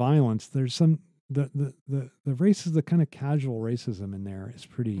book on violence, there's some the racism, the kind of casual racism in there is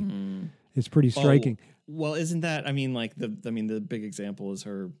pretty striking. Well, isn't that? I mean, like the big example is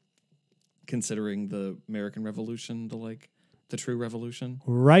her considering the American Revolution the true revolution.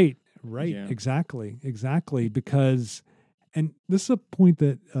 Right. Yeah. Exactly. Because, and this is a point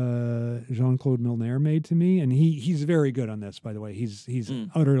that Jean-Claude Milner made to me, and he's very good on this, by the way. He's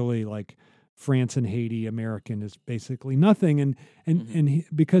utterly like France and Haiti, American is basically nothing. And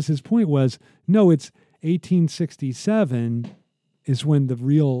because his point was, no, it's 1867 is when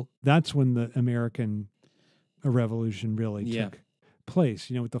that's when the American Revolution really took place,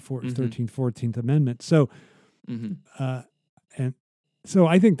 with the 13th, 14th Amendment. So, and so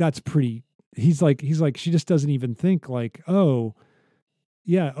I think that's pretty, he's like, she just doesn't even think like, oh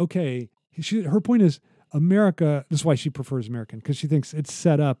yeah, okay. Her point is America, this is why she prefers American, because she thinks it's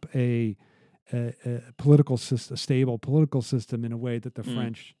set up a political system, a stable political system in a way that the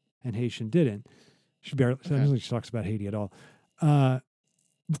French and Haitian didn't. She barely, I don't think she talks about Haiti at all.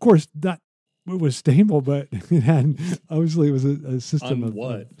 Of course, that was stable, but it had, obviously it was a system of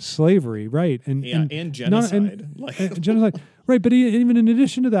slavery, right? And genocide. Genocide, right? But even in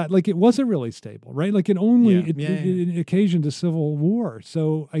addition to that, like it wasn't really stable, right? Like it occasioned a civil war.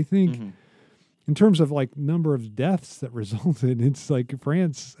 So I think in terms of like number of deaths that resulted, it's like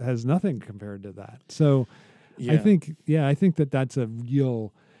France has nothing compared to that. So I think that's a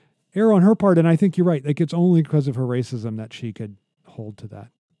real error on her part. And I think you're right. Like it's only because of her racism that she could hold to that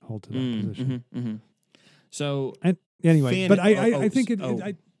position. So and anyway, but I think go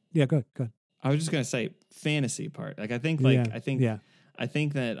ahead. I was just gonna say fantasy part. Like I think I think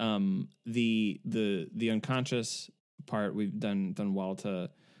that the unconscious part we've done well to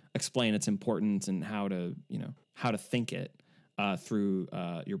explain its importance and how to think it through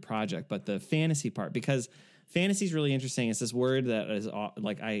your project. But the fantasy part, because fantasy is really interesting. It's this word that is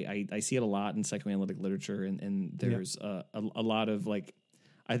like I see it a lot in psychoanalytic literature, and there's a lot of like,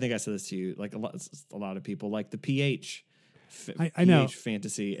 I think I said this to you, like a lot of people like the PH. I know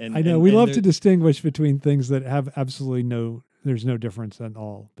fantasy, and I know we love to distinguish between things that have absolutely there's no difference at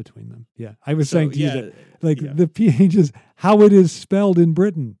all between them. Yeah, I was saying to you that the PH is how it is spelled in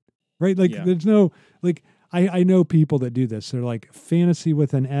Britain, right? Like there's no like I know people that do this. They're like fantasy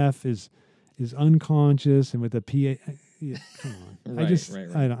with an F is unconscious, and with a PH. Yeah, come on.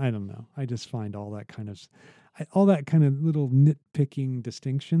 I don't know. I just find all that kind of little nitpicking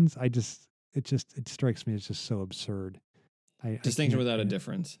distinctions. It strikes me as just so absurd. Distinction without a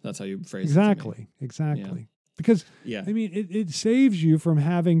difference. That's how you phrase it. Exactly. Yeah. Because I mean, it saves you from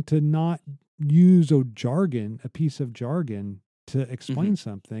having to not use a piece of jargon to explain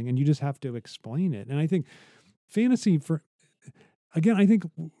something, and you just have to explain it. And I think fantasy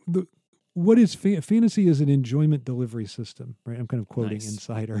what is fantasy is an enjoyment delivery system, right? I'm kind of quoting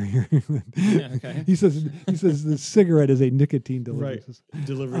Insider here. Okay. He says the cigarette is a nicotine delivery system.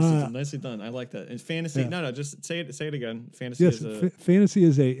 Delivery system. Nicely done. I like that. And fantasy. No, just say it again. Fantasy fantasy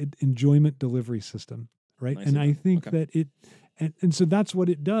is a enjoyment delivery system, right? And I think that it, and so that's what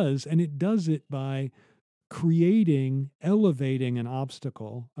it does, and it does it by elevating an object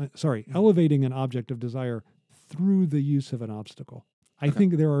of desire through the use of an obstacle. I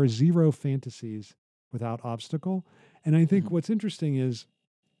think there are zero fantasies without obstacle. And I think what's interesting is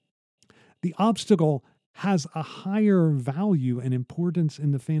the obstacle has a higher value and importance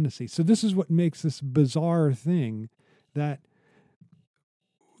in the fantasy. So this is what makes this bizarre thing that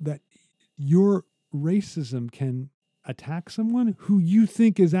your racism can attack someone who you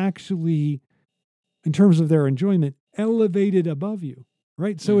think is actually, in terms of their enjoyment, elevated above you,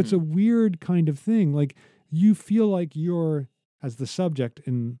 right? So it's a weird kind of thing. Like you feel like you're, as the subject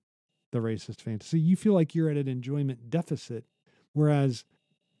in the racist fantasy, you feel like you're at an enjoyment deficit, whereas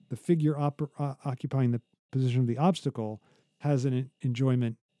the figure occupying the position of the obstacle has an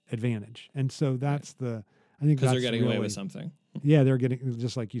enjoyment advantage. And so that's I think because they're getting away with something. Yeah, they're getting,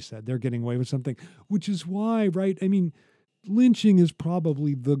 just like you said, they're getting away with something, which is why, right? I mean, lynching is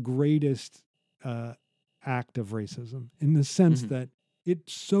probably the greatest act of racism in the sense that it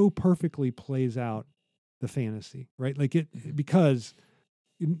so perfectly plays out the fantasy, right? Like because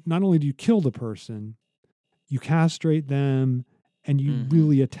not only do you kill the person, you castrate them, and you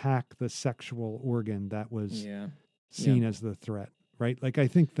really attack the sexual organ that was seen as the threat, right? Like I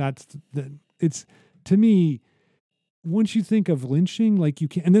think it's, to me, once you think of lynching, like you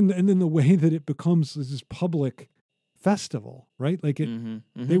can, and then the way that it becomes this public festival, right? Like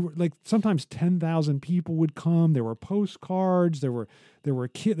they were like sometimes 10,000 people would come. There were postcards. There were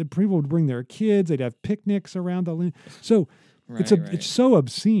people would bring their kids. They'd have picnics around the lynch. So it's so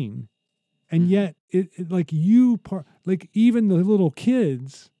obscene, and yet it like like even the little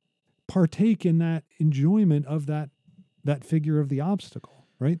kids partake in that enjoyment of that figure of the obstacle,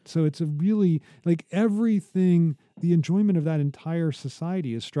 right? So it's a really like everything. The enjoyment of that entire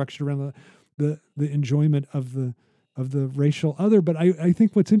society is structured around the enjoyment of the racial other. But I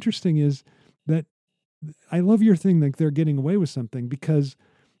think what's interesting is that I love your thing, like they're getting away with something, because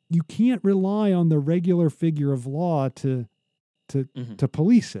you can't rely on the regular figure of law to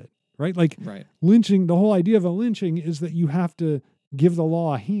police it, right? Like lynching, the whole idea of a lynching is that you have to give the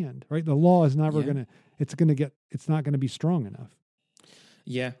law a hand, right? The law is never it's not going to be strong enough.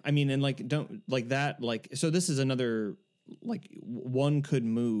 Yeah. I mean, and like, don't like that, like, so this is another, like one could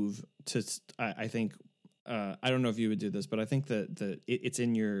move to, I think, I don't know if you would do this, but I think that it's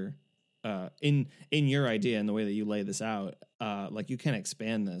in your, in your idea and the way that you lay this out, like you can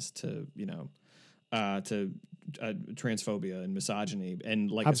expand this to, to transphobia and misogyny, and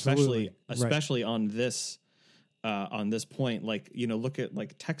like Absolutely. especially on this point, like, look at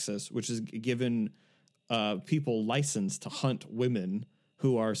like Texas, which is given people license to hunt women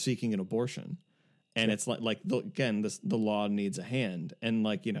who are seeking an abortion. And it's like the law needs a hand, and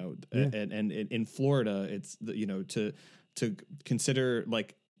like, and in Florida, it's to consider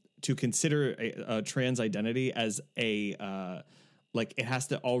a trans identity as a like it has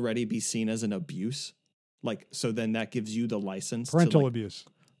to already be seen as an abuse, like, so then that gives you the license parental abuse,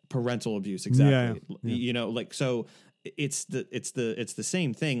 exactly. Yeah. Like, so it's the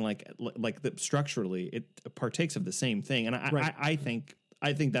same thing, like structurally it partakes of the same thing, and I think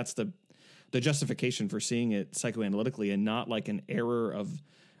that's the justification for seeing it psychoanalytically and not like an error of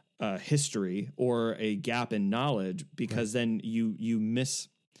history or a gap in knowledge, because then you miss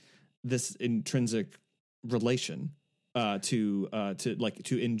this intrinsic relation to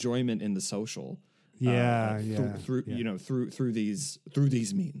enjoyment in the social. Through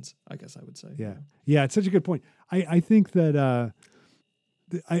these means, I guess I would say. Yeah. It's such a good point. I think that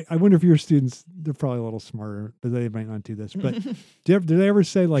I wonder if your students, they're probably a little smarter, but they might not do this. But did they ever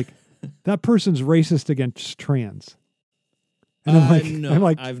say like, that person's racist against trans? And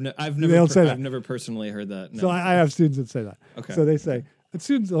I've never personally heard that. No. So I have students that say that. Okay. So they say, and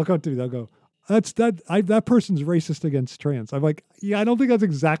students, they'll come to me, they'll go, that person's racist against trans. I'm like, yeah, I don't think that's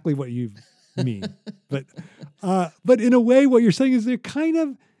exactly what you mean. but in a way, what you're saying is they're kind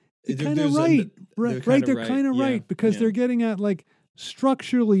of right. They're kind of right, because they're getting at like,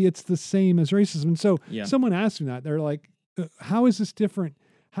 structurally, it's the same as racism. And so someone asked me that, they're like, how is this different?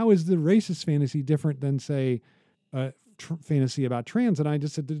 How is the racist fantasy different than, say, fantasy about trans? And I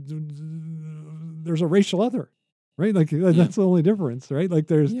just said, there's a racial other, right? Like that's the only difference, right? Like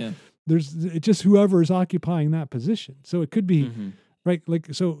there's it's just whoever is occupying that position. So it could be, right? Like,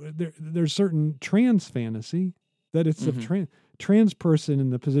 so there's certain trans fantasy that it's a trans person in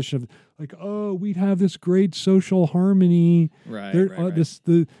the position of like, oh, we'd have this great social harmony. Right.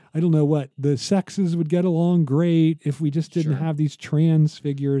 I don't know what, the sexes would get along great if we just didn't have these trans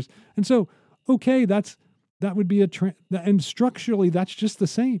figures. And so, okay, that would be and structurally that's just the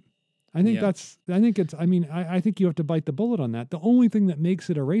same. I think I think you have to bite the bullet on that. The only thing that makes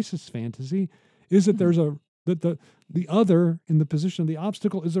it a racist fantasy is that there's the other in the position of the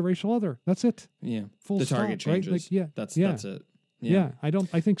obstacle is a racial other. That's it. Yeah. Full the stop, target changes. Right? Like, that's it. Yeah.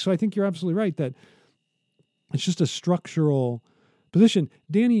 I think so. I think you're absolutely right that it's just a structural position.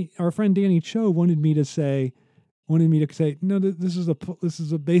 Our friend Danny Cho wanted me to say, no, this is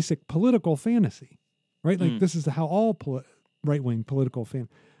a basic political fantasy, right? Like this is how all right-wing political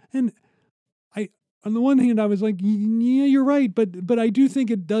and on the one hand, I was like, yeah, you're right, but I do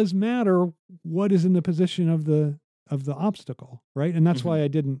think it does matter what is in the position of the obstacle, right? And that's why I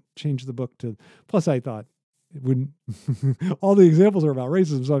didn't change the book to. Plus, I thought it wouldn't. All the examples are about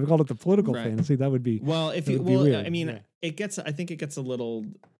racism, so I called it the political fantasy. That would be weird. I mean, I think it gets a little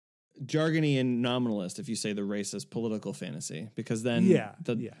jargony and nominalist if you say the racist political fantasy, because then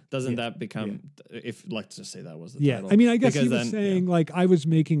that become if let's just say that was the title. I mean, I guess he was saying like I was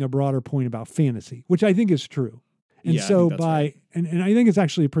making a broader point about fantasy, which I think is true. And so and I think it's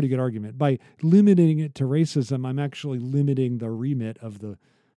actually a pretty good argument. By limiting it to racism, I'm actually limiting the remit of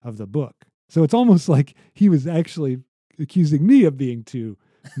the book. So it's almost like he was actually accusing me of being too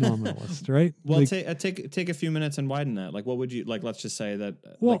nominalist, right? Well, like, take a few minutes and widen that. Like, what would you like? Let's just say that.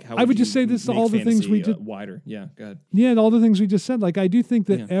 Well, like, how I would just say this: all the things we did wider. Yeah, go ahead. Yeah, all the things we just said. Like, I do think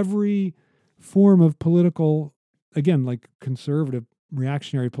that every form of political again, like conservative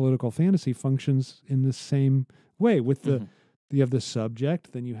reactionary political fantasy functions in the same way with the you have the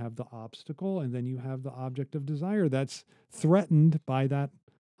subject, then you have the obstacle, and then you have the object of desire that's threatened by that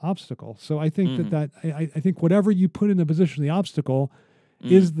obstacle. So I think I think whatever you put in the position of the obstacle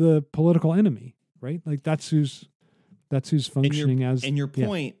is the political enemy, right? Like that's who's functioning as. And your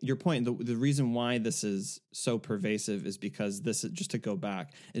point, the reason why this is so pervasive is because this is, just to go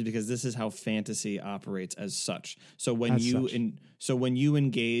back, is because this is how fantasy operates as such. So when when you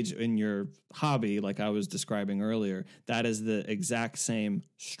engage in your hobby, like I was describing earlier, that is the exact same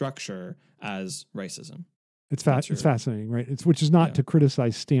structure as racism. It's fascinating, right? Which is not to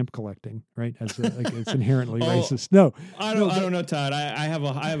criticize stamp collecting, right? As like it's inherently racist. No, I don't know, Todd. I have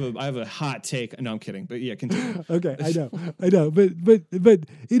a hot take. No, I'm kidding. But yeah, continue. Okay, I know. But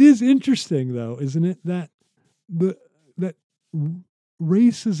it is interesting, though, isn't it, that that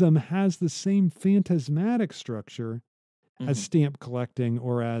racism has the same phantasmatic structure as stamp collecting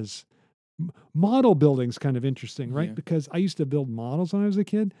or as model building's kind of interesting, right? Because I used to build models when I was a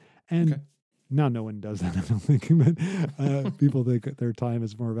kid, and now no one does that, I don't think, but people think their time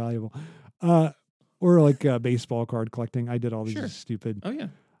is more valuable. Or like baseball card collecting. I did all these stupid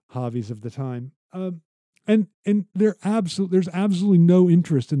hobbies of the time. And there's absolutely no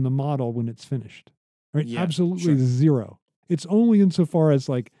interest in the model when it's finished, right? Yeah, absolutely zero. It's only insofar as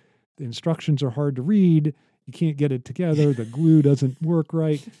like the instructions are hard to read, you can't get it together, the glue doesn't work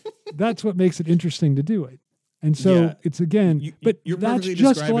right. That's what makes it interesting to do it. And so it's again, but you're that's perfectly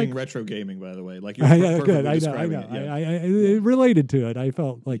just describing like retro gaming, by the way. Like you're perfectly describing it. Yeah. It related to it. I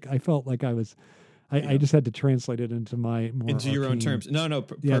felt like I was. I just had to translate it into my more into your own terms. No,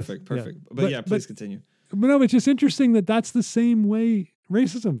 perfect. Yeah. But please continue. But no, it's just interesting that that's the same way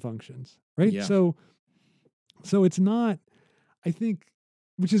racism functions, right? Yeah. So it's not. I think,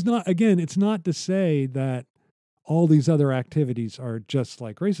 which is not, again, it's not to say that all these other activities are just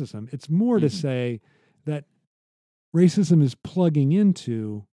like racism. It's more to say that racism is plugging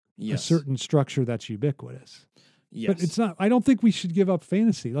into a certain structure that's ubiquitous. Yes. But it's not, I don't think we should give up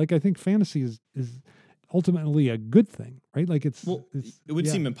fantasy. Like I think fantasy is ultimately a good thing, right? Like it would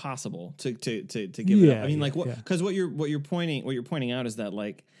seem impossible to give it up. I mean, like what, because what you're pointing out is that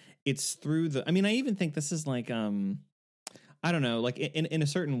like it's through the, I mean, I even think this is like, I don't know, like in a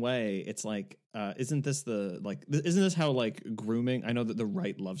certain way, it's like, isn't this how like grooming? I know that the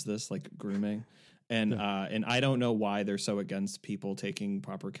right loves this, like grooming. And I don't know why they're so against people taking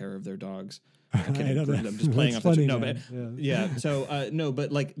proper care of their dogs. I'm just playing off the funny, no, but So no,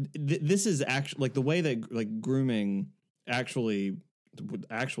 but like this is actually like the way that like grooming actually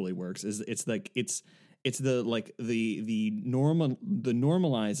works is it's the like the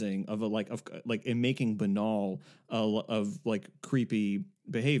normalizing of like in making banal of like creepy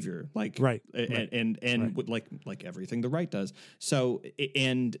behavior, like and like everything the right does. So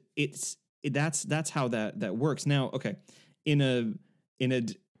and that's how that works. Now, okay, in an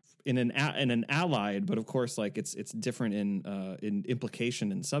allied, but of course, like it's different in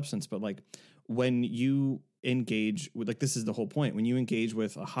implication and substance. But like when you engage with, like, this is the whole point. When you engage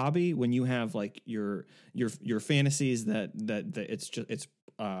with a hobby, when you have like your fantasies that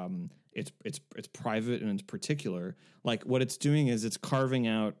it's private and it's particular. Like what it's doing is it's carving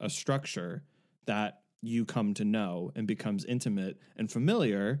out a structure that you come to know and becomes intimate and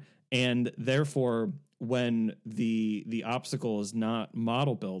familiar. And therefore, when the obstacle is not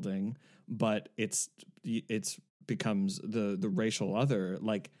model building, but it's becomes the racial other,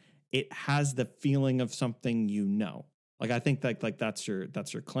 like it has the feeling of something, you know. Like I think like that's your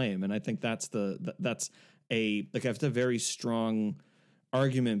claim, and I think that's a very strong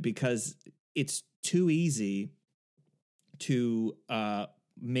argument, because it's too easy to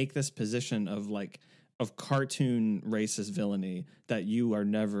make this position of cartoon racist villainy that you are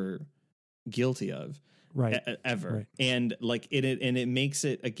never guilty of, ever. Right. And like it makes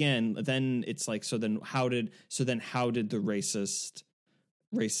it, again, then it's like, so then how did the racists,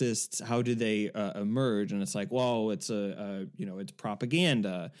 how do they emerge? And it's like, well, it's it's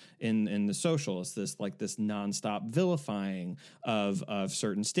propaganda in the socialists, this nonstop vilifying of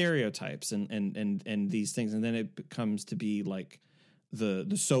certain stereotypes and these things, and then it becomes to be like the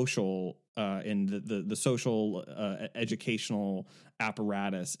social and the social educational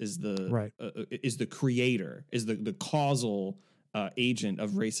apparatus is the creator, is the causal agent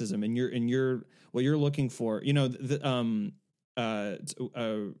of racism, and you're what you're looking for,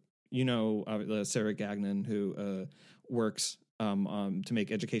 Sarah Gagnon, who works to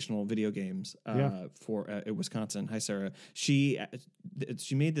make educational video games for Wisconsin. Hi, Sarah. She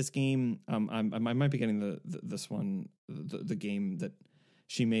made this game. I might be getting this one, the game that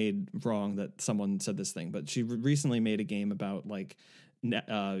she made wrong that someone said this thing, but she recently made a game about like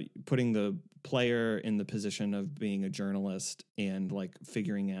putting the player in the position of being a journalist and like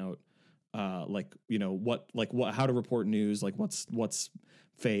figuring out like, you know, what how to report news, like what's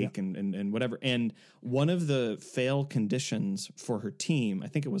fake and whatever. And one of the fail conditions for her team, I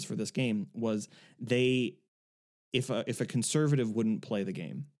think it was for this game, was if a conservative wouldn't play the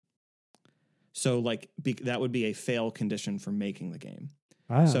game. So like that would be a fail condition for making the game.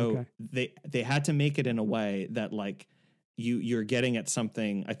 So they had to make it in a way that like you're getting at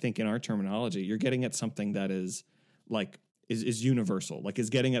something, I think in our terminology, you're getting at something that is like is universal, like is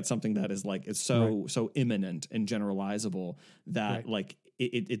getting at something that is like, is so imminent and generalizable that like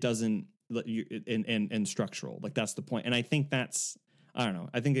it doesn't let you and structural, like that's the point. And I think that's, I don't know,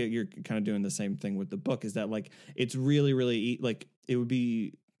 I think you're kind of doing the same thing with the book, is that like it's really like it would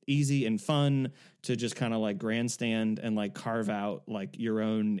be easy and fun to just kind of like grandstand and like carve out like your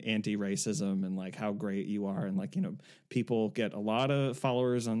own anti-racism and like how great you are, and like, you know, people get a lot of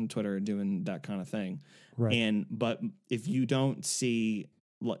followers on Twitter doing that kind of thing, but if you don't see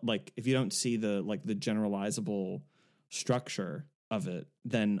the like the generalizable structure of it,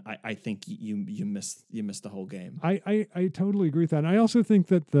 then I think you miss the whole game. I totally agree with that. And I also think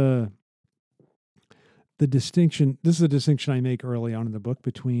that the distinction, this is a distinction I make early on in the book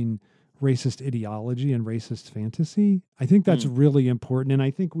between racist ideology and racist fantasy. I think that's really important. And I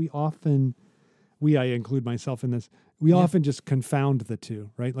think I include myself in this, we often just confound the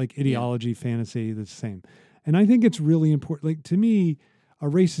two, right? Like ideology, fantasy, the same. And I think it's really important. Like to me, a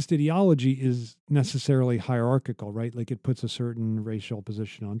racist ideology is necessarily hierarchical, right? Like it puts a certain racial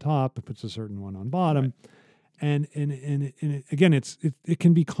position on top, it puts a certain one on bottom. Right. And again, it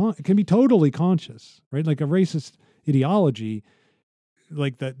can be totally conscious, right? Like a racist ideology,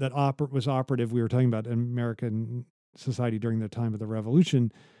 like that was operative. We were talking about in American society during the time of the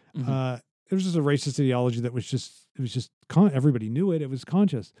Revolution. It was just a racist ideology that was everybody knew it. It was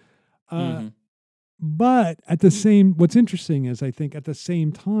conscious. But at the same, what's interesting is I think at the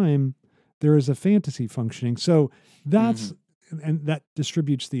same time there is a fantasy functioning. So that's and that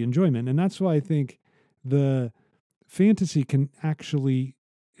distributes the enjoyment, and that's why I think the fantasy actually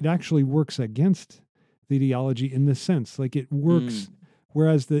works against the ideology in this sense. Like it works,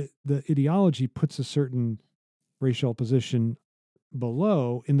 whereas the ideology puts a certain racial position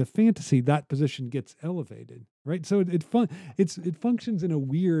below. In the fantasy, that position gets elevated, right? So it functions in a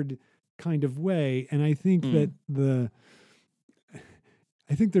weird kind of way, and I think that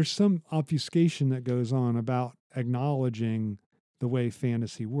I think there's some obfuscation that goes on about acknowledging the way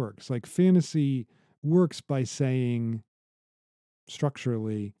fantasy works. Like fantasy works by saying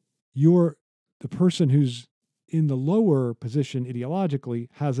structurally, the person who's in the lower position ideologically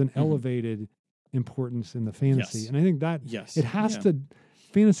has an elevated importance in the fantasy. And I think that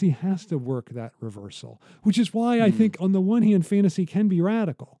fantasy has to work that reversal, which is why I think on the one hand, fantasy can be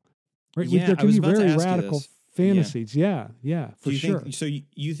radical, right? Yeah, there can be very radical fantasies. Yeah, for sure. So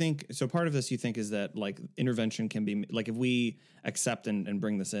you think, so part of this you think is that like intervention can be, like if we accept and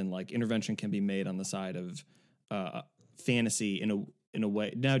bring this in, like intervention can be made on the side of fantasy in a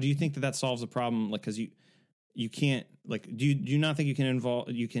way. Now, do you think that solves a problem? Like, cause you can't, like, do you not think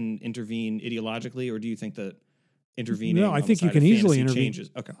you can intervene ideologically, or do you think that intervening? No, I think you can easily intervene.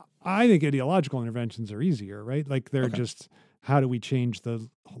 Changes? Okay. I think ideological interventions are easier, right? Like they're just, how do we change the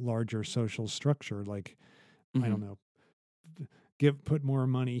larger social structure? Like, I don't know, put more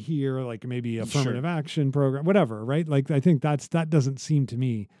money here, like maybe affirmative action program, whatever, right? Like, I think that doesn't seem to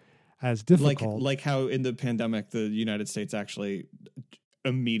me as difficult. Like how in the pandemic, the United States actually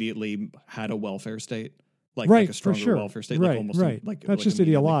immediately had a welfare state, like a stronger welfare state, right? Like almost right. Like that's just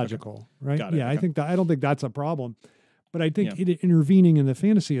ideological, right? Got it. Yeah, okay. I don't think that's a problem, but I think intervening in the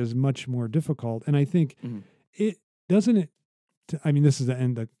fantasy is much more difficult, and I think it doesn't. I mean, this is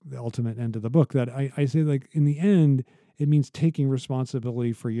the ultimate end of the book, that I say, like, in the end, it means taking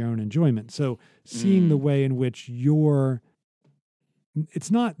responsibility for your own enjoyment. So seeing the way in which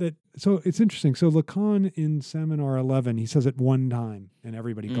it's not that, so it's interesting. So Lacan in Seminar 11, he says it one time and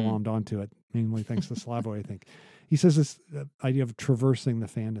everybody glommed onto it, mainly thanks to Slavoj, I think. He says this idea of traversing the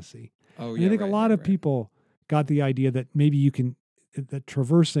fantasy. Oh, and I think a lot of people got the idea that maybe that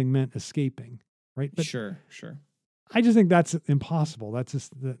traversing meant escaping, right? But sure. I just think that's impossible. That's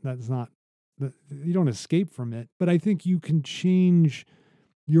not, you don't escape from it, but I think you can change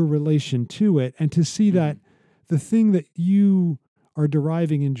your relation to it, and to see that the thing that you are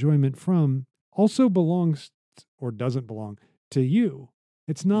deriving enjoyment from also belongs or doesn't belong to you.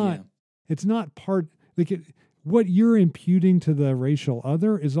 It's not part, like what you're imputing to the racial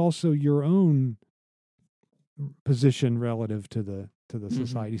other is also your own position relative to the to the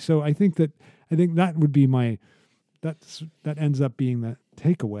society. So I think that would be that ends up being the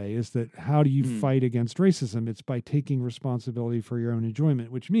takeaway, is that how do you fight against racism? It's by taking responsibility for your own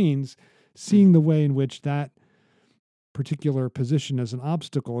enjoyment, which means seeing the way in which that particular position as an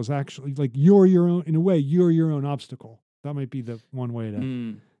obstacle is actually like you're your own obstacle. That might be the one way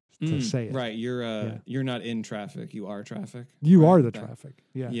to say it. Right. You're not in traffic. You are traffic. You right? are the traffic.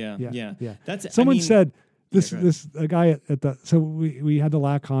 Yeah. That's someone said a guy at the, so we had the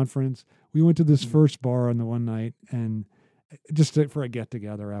LAC conference. We went to this first bar on the one night, and for a get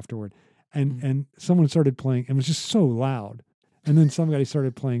together afterward, and someone started playing, and it was just so loud. And then somebody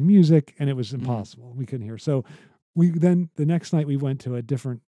started playing music, and it was impossible. We couldn't hear. So the next night we went to a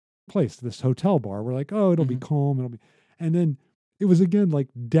different place, this hotel bar. We're like, oh, it'll be calm. And then it was again like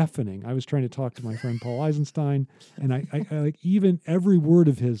deafening. I was trying to talk to my friend Paul Eisenstein, and I like even every word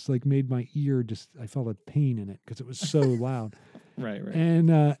of his like made my ear I felt a pain in it because it was so loud. Right. And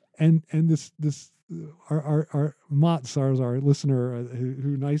this our Mott Sars, our listener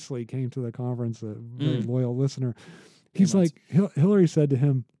who nicely came to the conference, a very loyal listener. He's like, Hillary said to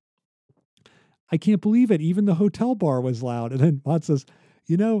him, I can't believe it. Even the hotel bar was loud. And then Mott says,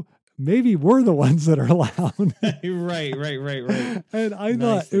 maybe we're the ones that are loud. Right. And I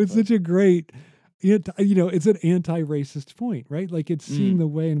thought it was such a great, it's an anti-racist point, right? Like it's seeing the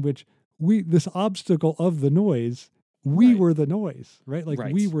way in which this obstacle of the noise, we were the noise, right? Like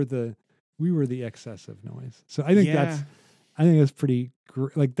we were the excessive noise. So I think that's pretty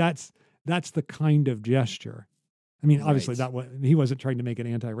like that's the kind of gesture. I mean, obviously he wasn't trying to make an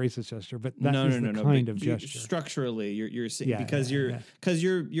anti-racist gesture, but that is the kind of gesture. Structurally, you're seeing because you're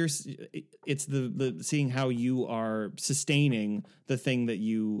it's the seeing how you are sustaining the thing that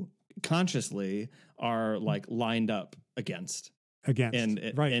you consciously are like lined up against. And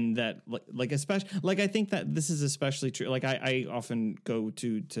that like especially like I think that this is especially true. Like I often go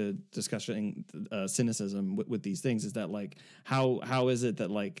to discussing cynicism with these things. Is that like how is it that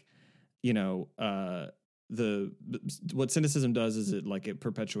like what cynicism does is it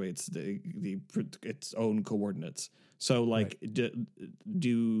perpetuates its own coordinates. So like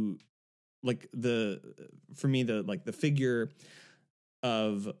for me the figure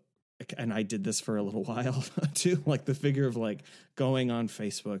of, and I did this for a little while too, like the figure of like going on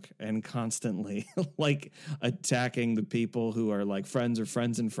Facebook and constantly like attacking the people who are like friends or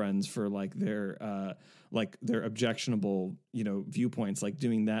friends and friends for like their objectionable, viewpoints, like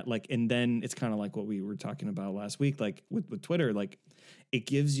doing that. Like, and then it's kind of like what we were talking about last week, like with Twitter, like it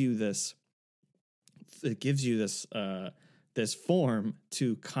gives you this this form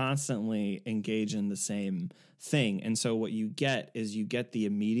to constantly engage in the same thing. And so what you get is the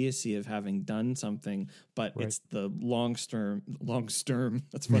immediacy of having done something, but it's the long term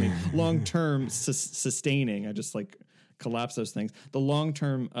sustaining. I just like collapse those things. The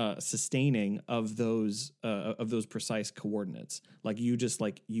long-term sustaining of those precise coordinates. Like you just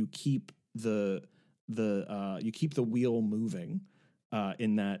like, you keep the wheel moving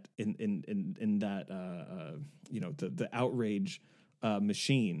in that the outrage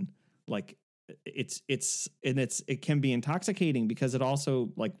machine. Like it can be intoxicating because it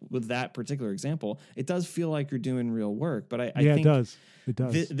also, like with that particular example, it does feel like you're doing real work. But I think it does.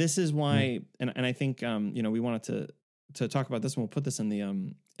 This is why, and I think we wanted to talk about this, and we'll put this in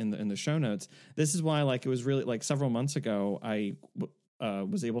the show notes. This is why, like, it was really like several months ago, I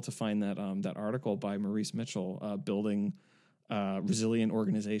was able to find that article by Maurice Mitchell, building resilient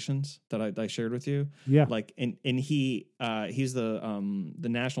organizations that I shared with you. Yeah. Like, and he's the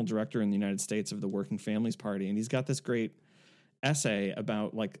national director in the United States of the Working Families Party. And he's got this great essay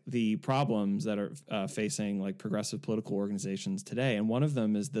about like the problems that are facing like progressive political organizations today. And one of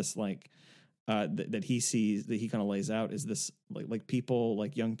them is this like, that he sees, that he kind of lays out, is this like people,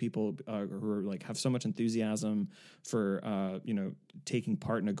 like young people who are like have so much enthusiasm for taking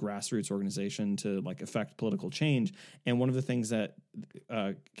part in a grassroots organization to like affect political change. And one of the things that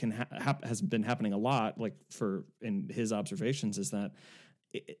has been happening a lot, like in his observations, is that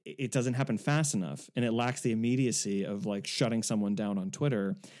it doesn't happen fast enough, and it lacks the immediacy of like shutting someone down on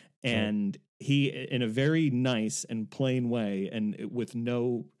Twitter. And he, in a very nice and plain way, and with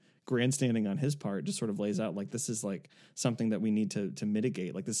no grandstanding on his part, just sort of lays out like, this is like something that we need to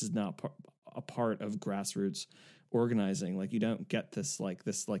mitigate. Like, this is not a part of grassroots organizing. Like, you don't get this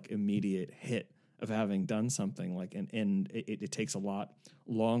immediate hit of having done something, like, and it takes a lot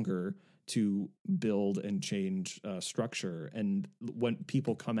longer to build and change structure. And when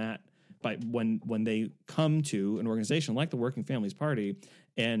people come at when they come to an organization like the Working Families Party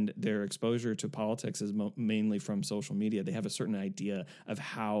and their exposure to politics is mainly from social media, they have a certain idea of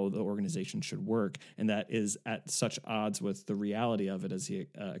how the organization should work, and that is at such odds with the reality of it, as he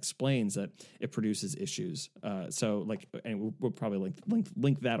explains, that it produces issues. So like, and we'll probably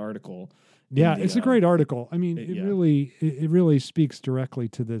link that article. Yeah, it's a great article. I mean, it really speaks directly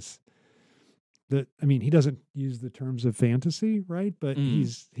to this. I mean, he doesn't use the terms of fantasy, right? But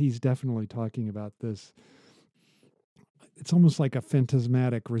he's definitely talking about this. It's almost like a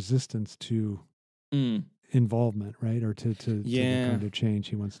phantasmatic resistance to involvement, right? Or to the kind of change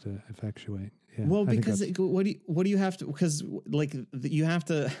he wants to effectuate. Yeah, well, because what do you have to? Because like you have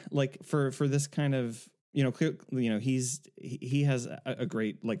to like for this kind of, he has a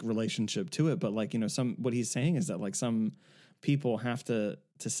great like relationship to it, but like, what he's saying is that like some people have to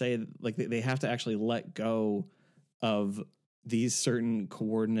say like they have to actually let go of these certain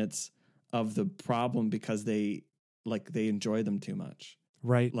coordinates of the problem because they enjoy them too much.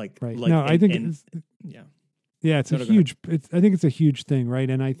 Right. Like, no, I think it's a huge, I think it's a huge thing. Right.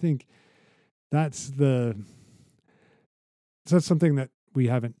 And I think that's something that we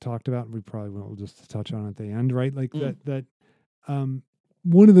haven't talked about, and we probably will just touch on at the end. Right. Like that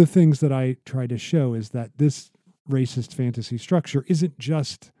one of the things that I try to show is that this racist fantasy structure it's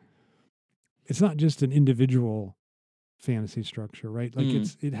not just an individual fantasy structure, right? Like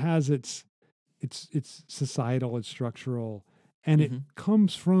it has its societal, it's structural, and it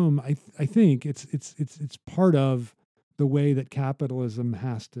comes from I think it's part of the way that capitalism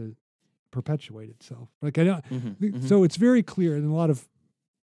has to perpetuate itself. Like I don't so it's very clear, and a lot of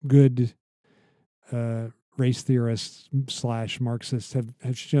good race theorists / Marxists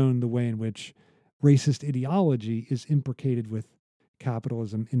have shown the way in which racist ideology is implicated with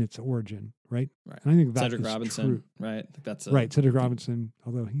capitalism in its origin, right? Right. And I think that Cedric is Robinson, true. right? I think that's right. Cedric Robinson,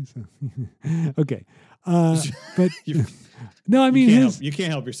 although he's okay, but no, I mean you can't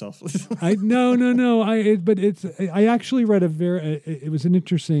help yourself. No. I actually read it was an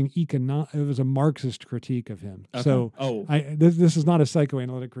interesting it was a Marxist critique of him. Okay. So this is not a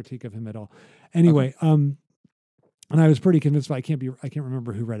psychoanalytic critique of him at all. Anyway, and I was pretty convinced, but I can't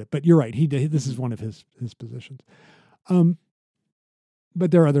remember who read it. But you're right. He did. This is one of his positions.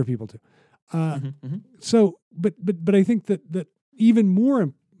 But there are other people too. So, but I think that even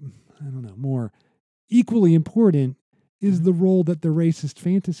more, more equally important is the role that the racist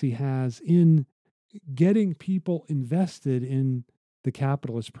fantasy has in getting people invested in the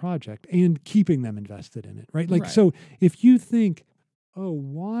capitalist project and keeping them invested in it. Right. Like, so if you think, oh,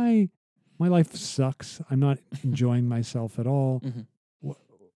 why my life sucks, I'm not enjoying myself at all.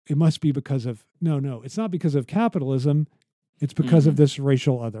 It must be because of, no, it's not because of capitalism. It's because of this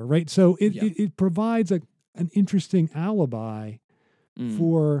racial other, right? So it provides an interesting alibi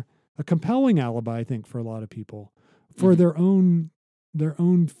for a compelling alibi, I think, for a lot of people, for their own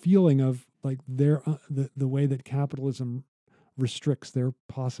feeling of like the way that capitalism restricts their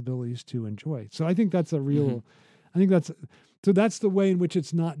possibilities to enjoy. So I think that's that's the way in which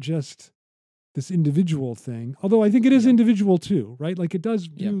it's not just this individual thing, although I think it is individual too, right? Like it does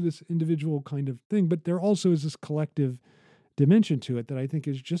do this individual kind of thing, but there also is this collective dimension to it that I think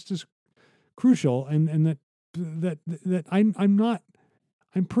is just as crucial, and that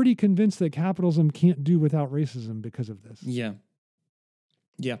I'm pretty convinced that capitalism can't do without racism because of this. Yeah.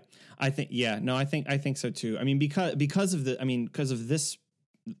 I think so too. I mean, because of this,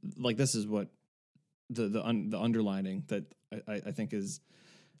 like this is what the underlining that I think is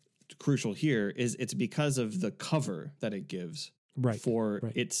crucial here is it's because of the cover that it gives for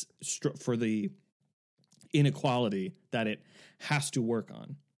the inequality that it has to work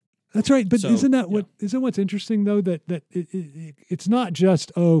on. That's right. But isn't what's interesting though, that it's not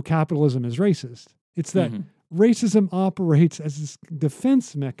just, capitalism is racist. It's that racism operates as this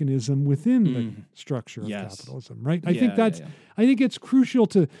defense mechanism within the structure of capitalism, right? I think I think it's crucial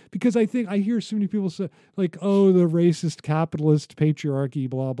because I think I hear so many people say like, oh, the racist capitalist patriarchy,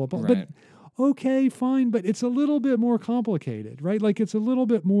 blah, blah, blah. Right. But okay, fine. But it's a little bit more complicated, right? Like it's a little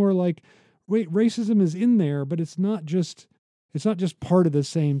bit more like, wait, racism is in there, but it's not just part of the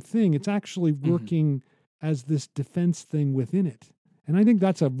same thing. It's actually working as this defense thing within it. And I think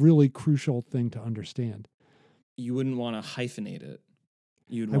that's a really crucial thing to understand. You wouldn't want to hyphenate it.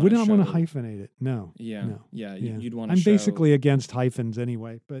 I would not want to hyphenate it. No. Yeah. No. Yeah. You'd want to I'm basically against hyphens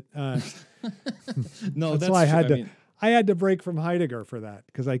anyway, but no, that's why I had to break from Heidegger for that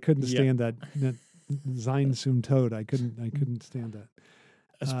because I couldn't stand that Sein zum Tod. I couldn't stand that.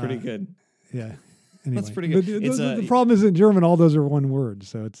 That's pretty good. Yeah. Anyway, that's pretty good. The problem is in German, all those are one word,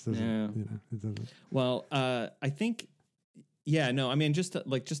 so it's Well, I think Yeah, no, I mean, just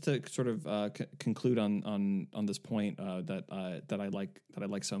to sort of conclude on this point that I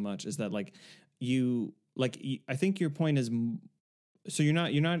like so much is that I think your point is, so you're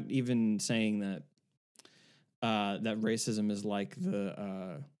not even saying that that racism is like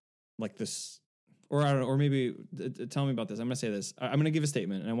this, or I don't know, or maybe tell me about this. I'm gonna say this. I'm gonna give a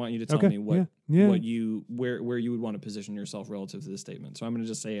statement, and I want you to tell me what what you where you would want to position yourself relative to this statement. So I'm gonna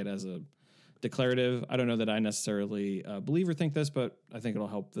just say it as a declarative. I don't know that I necessarily believe or think this, but I think it'll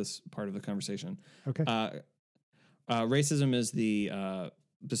help this part of the conversation. Okay. Racism is the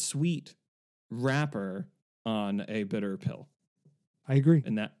sweet wrapper on a bitter pill. I agree.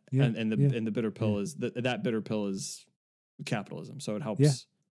 And that and the bitter pill is that bitter pill is capitalism. So it helps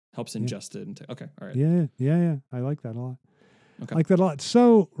ingest it. And okay. All right. Yeah. I like that a lot. Okay. I like that a lot.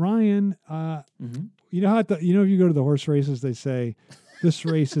 So Ryan, you know how if you go to the horse races, they say this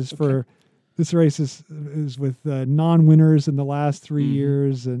race is for this race is with non-winners in the last 3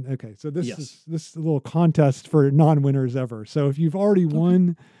 years, and so this is a little contest for non-winners ever. So if you've already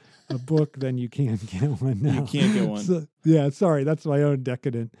won a book, then you can't get one now. You can't get one. So, yeah, sorry, that's my own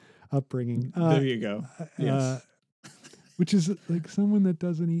decadent upbringing. There you go. Yes. Which is like someone that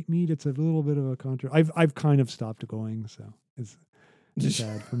doesn't eat meat. It's a little bit of a contra. I've kind of stopped going, so it's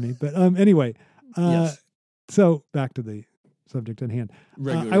bad for me. But anyway, so back to the subject at hand.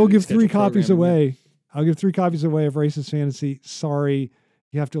 I will give 3 copies away. I'll give 3 copies away of Racist Fantasy. Sorry,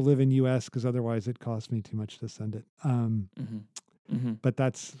 you have to live in U.S. because otherwise it costs me too much to send it. But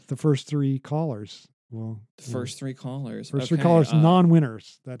that's the first 3 callers. First 3 callers. First 3 callers,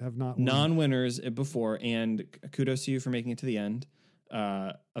 non-winners that have not won. Non-winners before, and kudos to you for making it to the end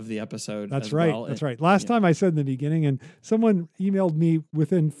of the episode. That's right. Well. That's right. Last time I said in the beginning, and someone emailed me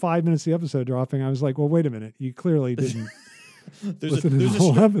within 5 minutes of the episode dropping. I was like, well, wait a minute. You clearly didn't. There's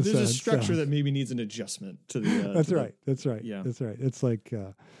a structure that maybe needs an adjustment to the. That's right. That's right. Yeah. That's right. It's like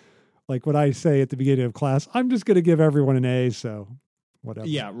what I say at the beginning of class. I'm just going to give everyone an A. So whatever.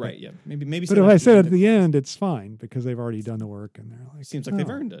 Yeah. Right. Yeah. Maybe. But if I say it at the end, it's fine because they've already done the work and they're like. Seems like they've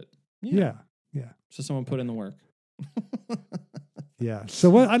earned it. Yeah. So someone put in the work. Yeah. So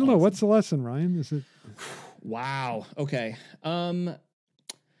what? I don't know. What's the lesson, Ryan? Is it? Wow. Okay.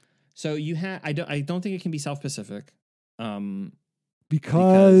 So you had. I don't think it can be South-Pacific.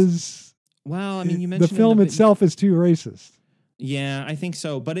 Because well, I mean, you mentioned the film itself is too racist. Yeah, I think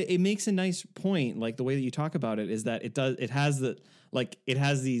so. But it makes a nice point. Like the way that you talk about it is that it has this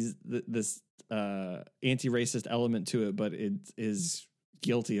anti-racist element to it, but it is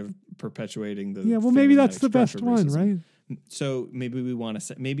guilty of perpetuating the. Yeah, well, maybe that's the best one, right? So maybe we want to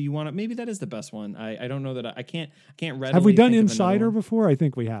say, maybe that is the best one. I don't know that I can't readily. Have we done Insider before? I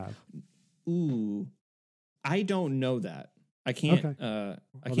think we have. Ooh, I don't know that. I can't. Okay.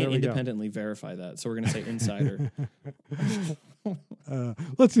 I can't independently verify that. So we're going to say Insider.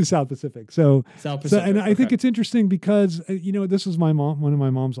 Let's do South Pacific. So South Pacific, and I think it's interesting because this was one of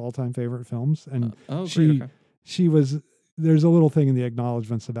my mom's all-time favorite films, and she was. There's a little thing in the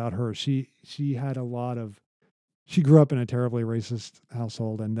acknowledgments about her. She had a lot of. She grew up in a terribly racist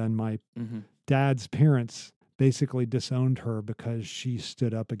household, and then my dad's parents basically disowned her because she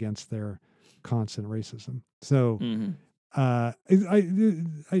stood up against their constant racism. So.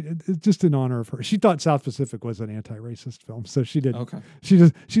 It's just in honor of her. She thought South Pacific was an anti-racist film, so she did. Okay.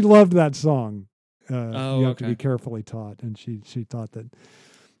 She loved that song. You have to okay. be carefully taught, and she thought that,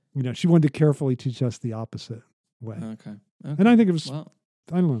 she wanted to carefully teach us the opposite way. Okay. And I think it was. Well,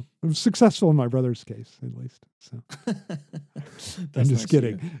 I don't know. It was successful in my brother's case, at least. So I'm just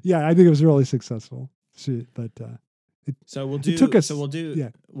kidding. Yeah, I think it was really successful. We'll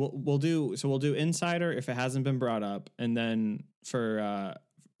do Insider if it hasn't been brought up, and then for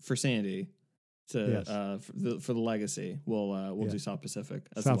Sandy for the legacy, we'll do South Pacific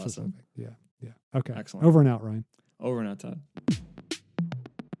as a lesson. Pacific. Yeah. Okay. Excellent. Over and out, Ryan. Over and out, Todd.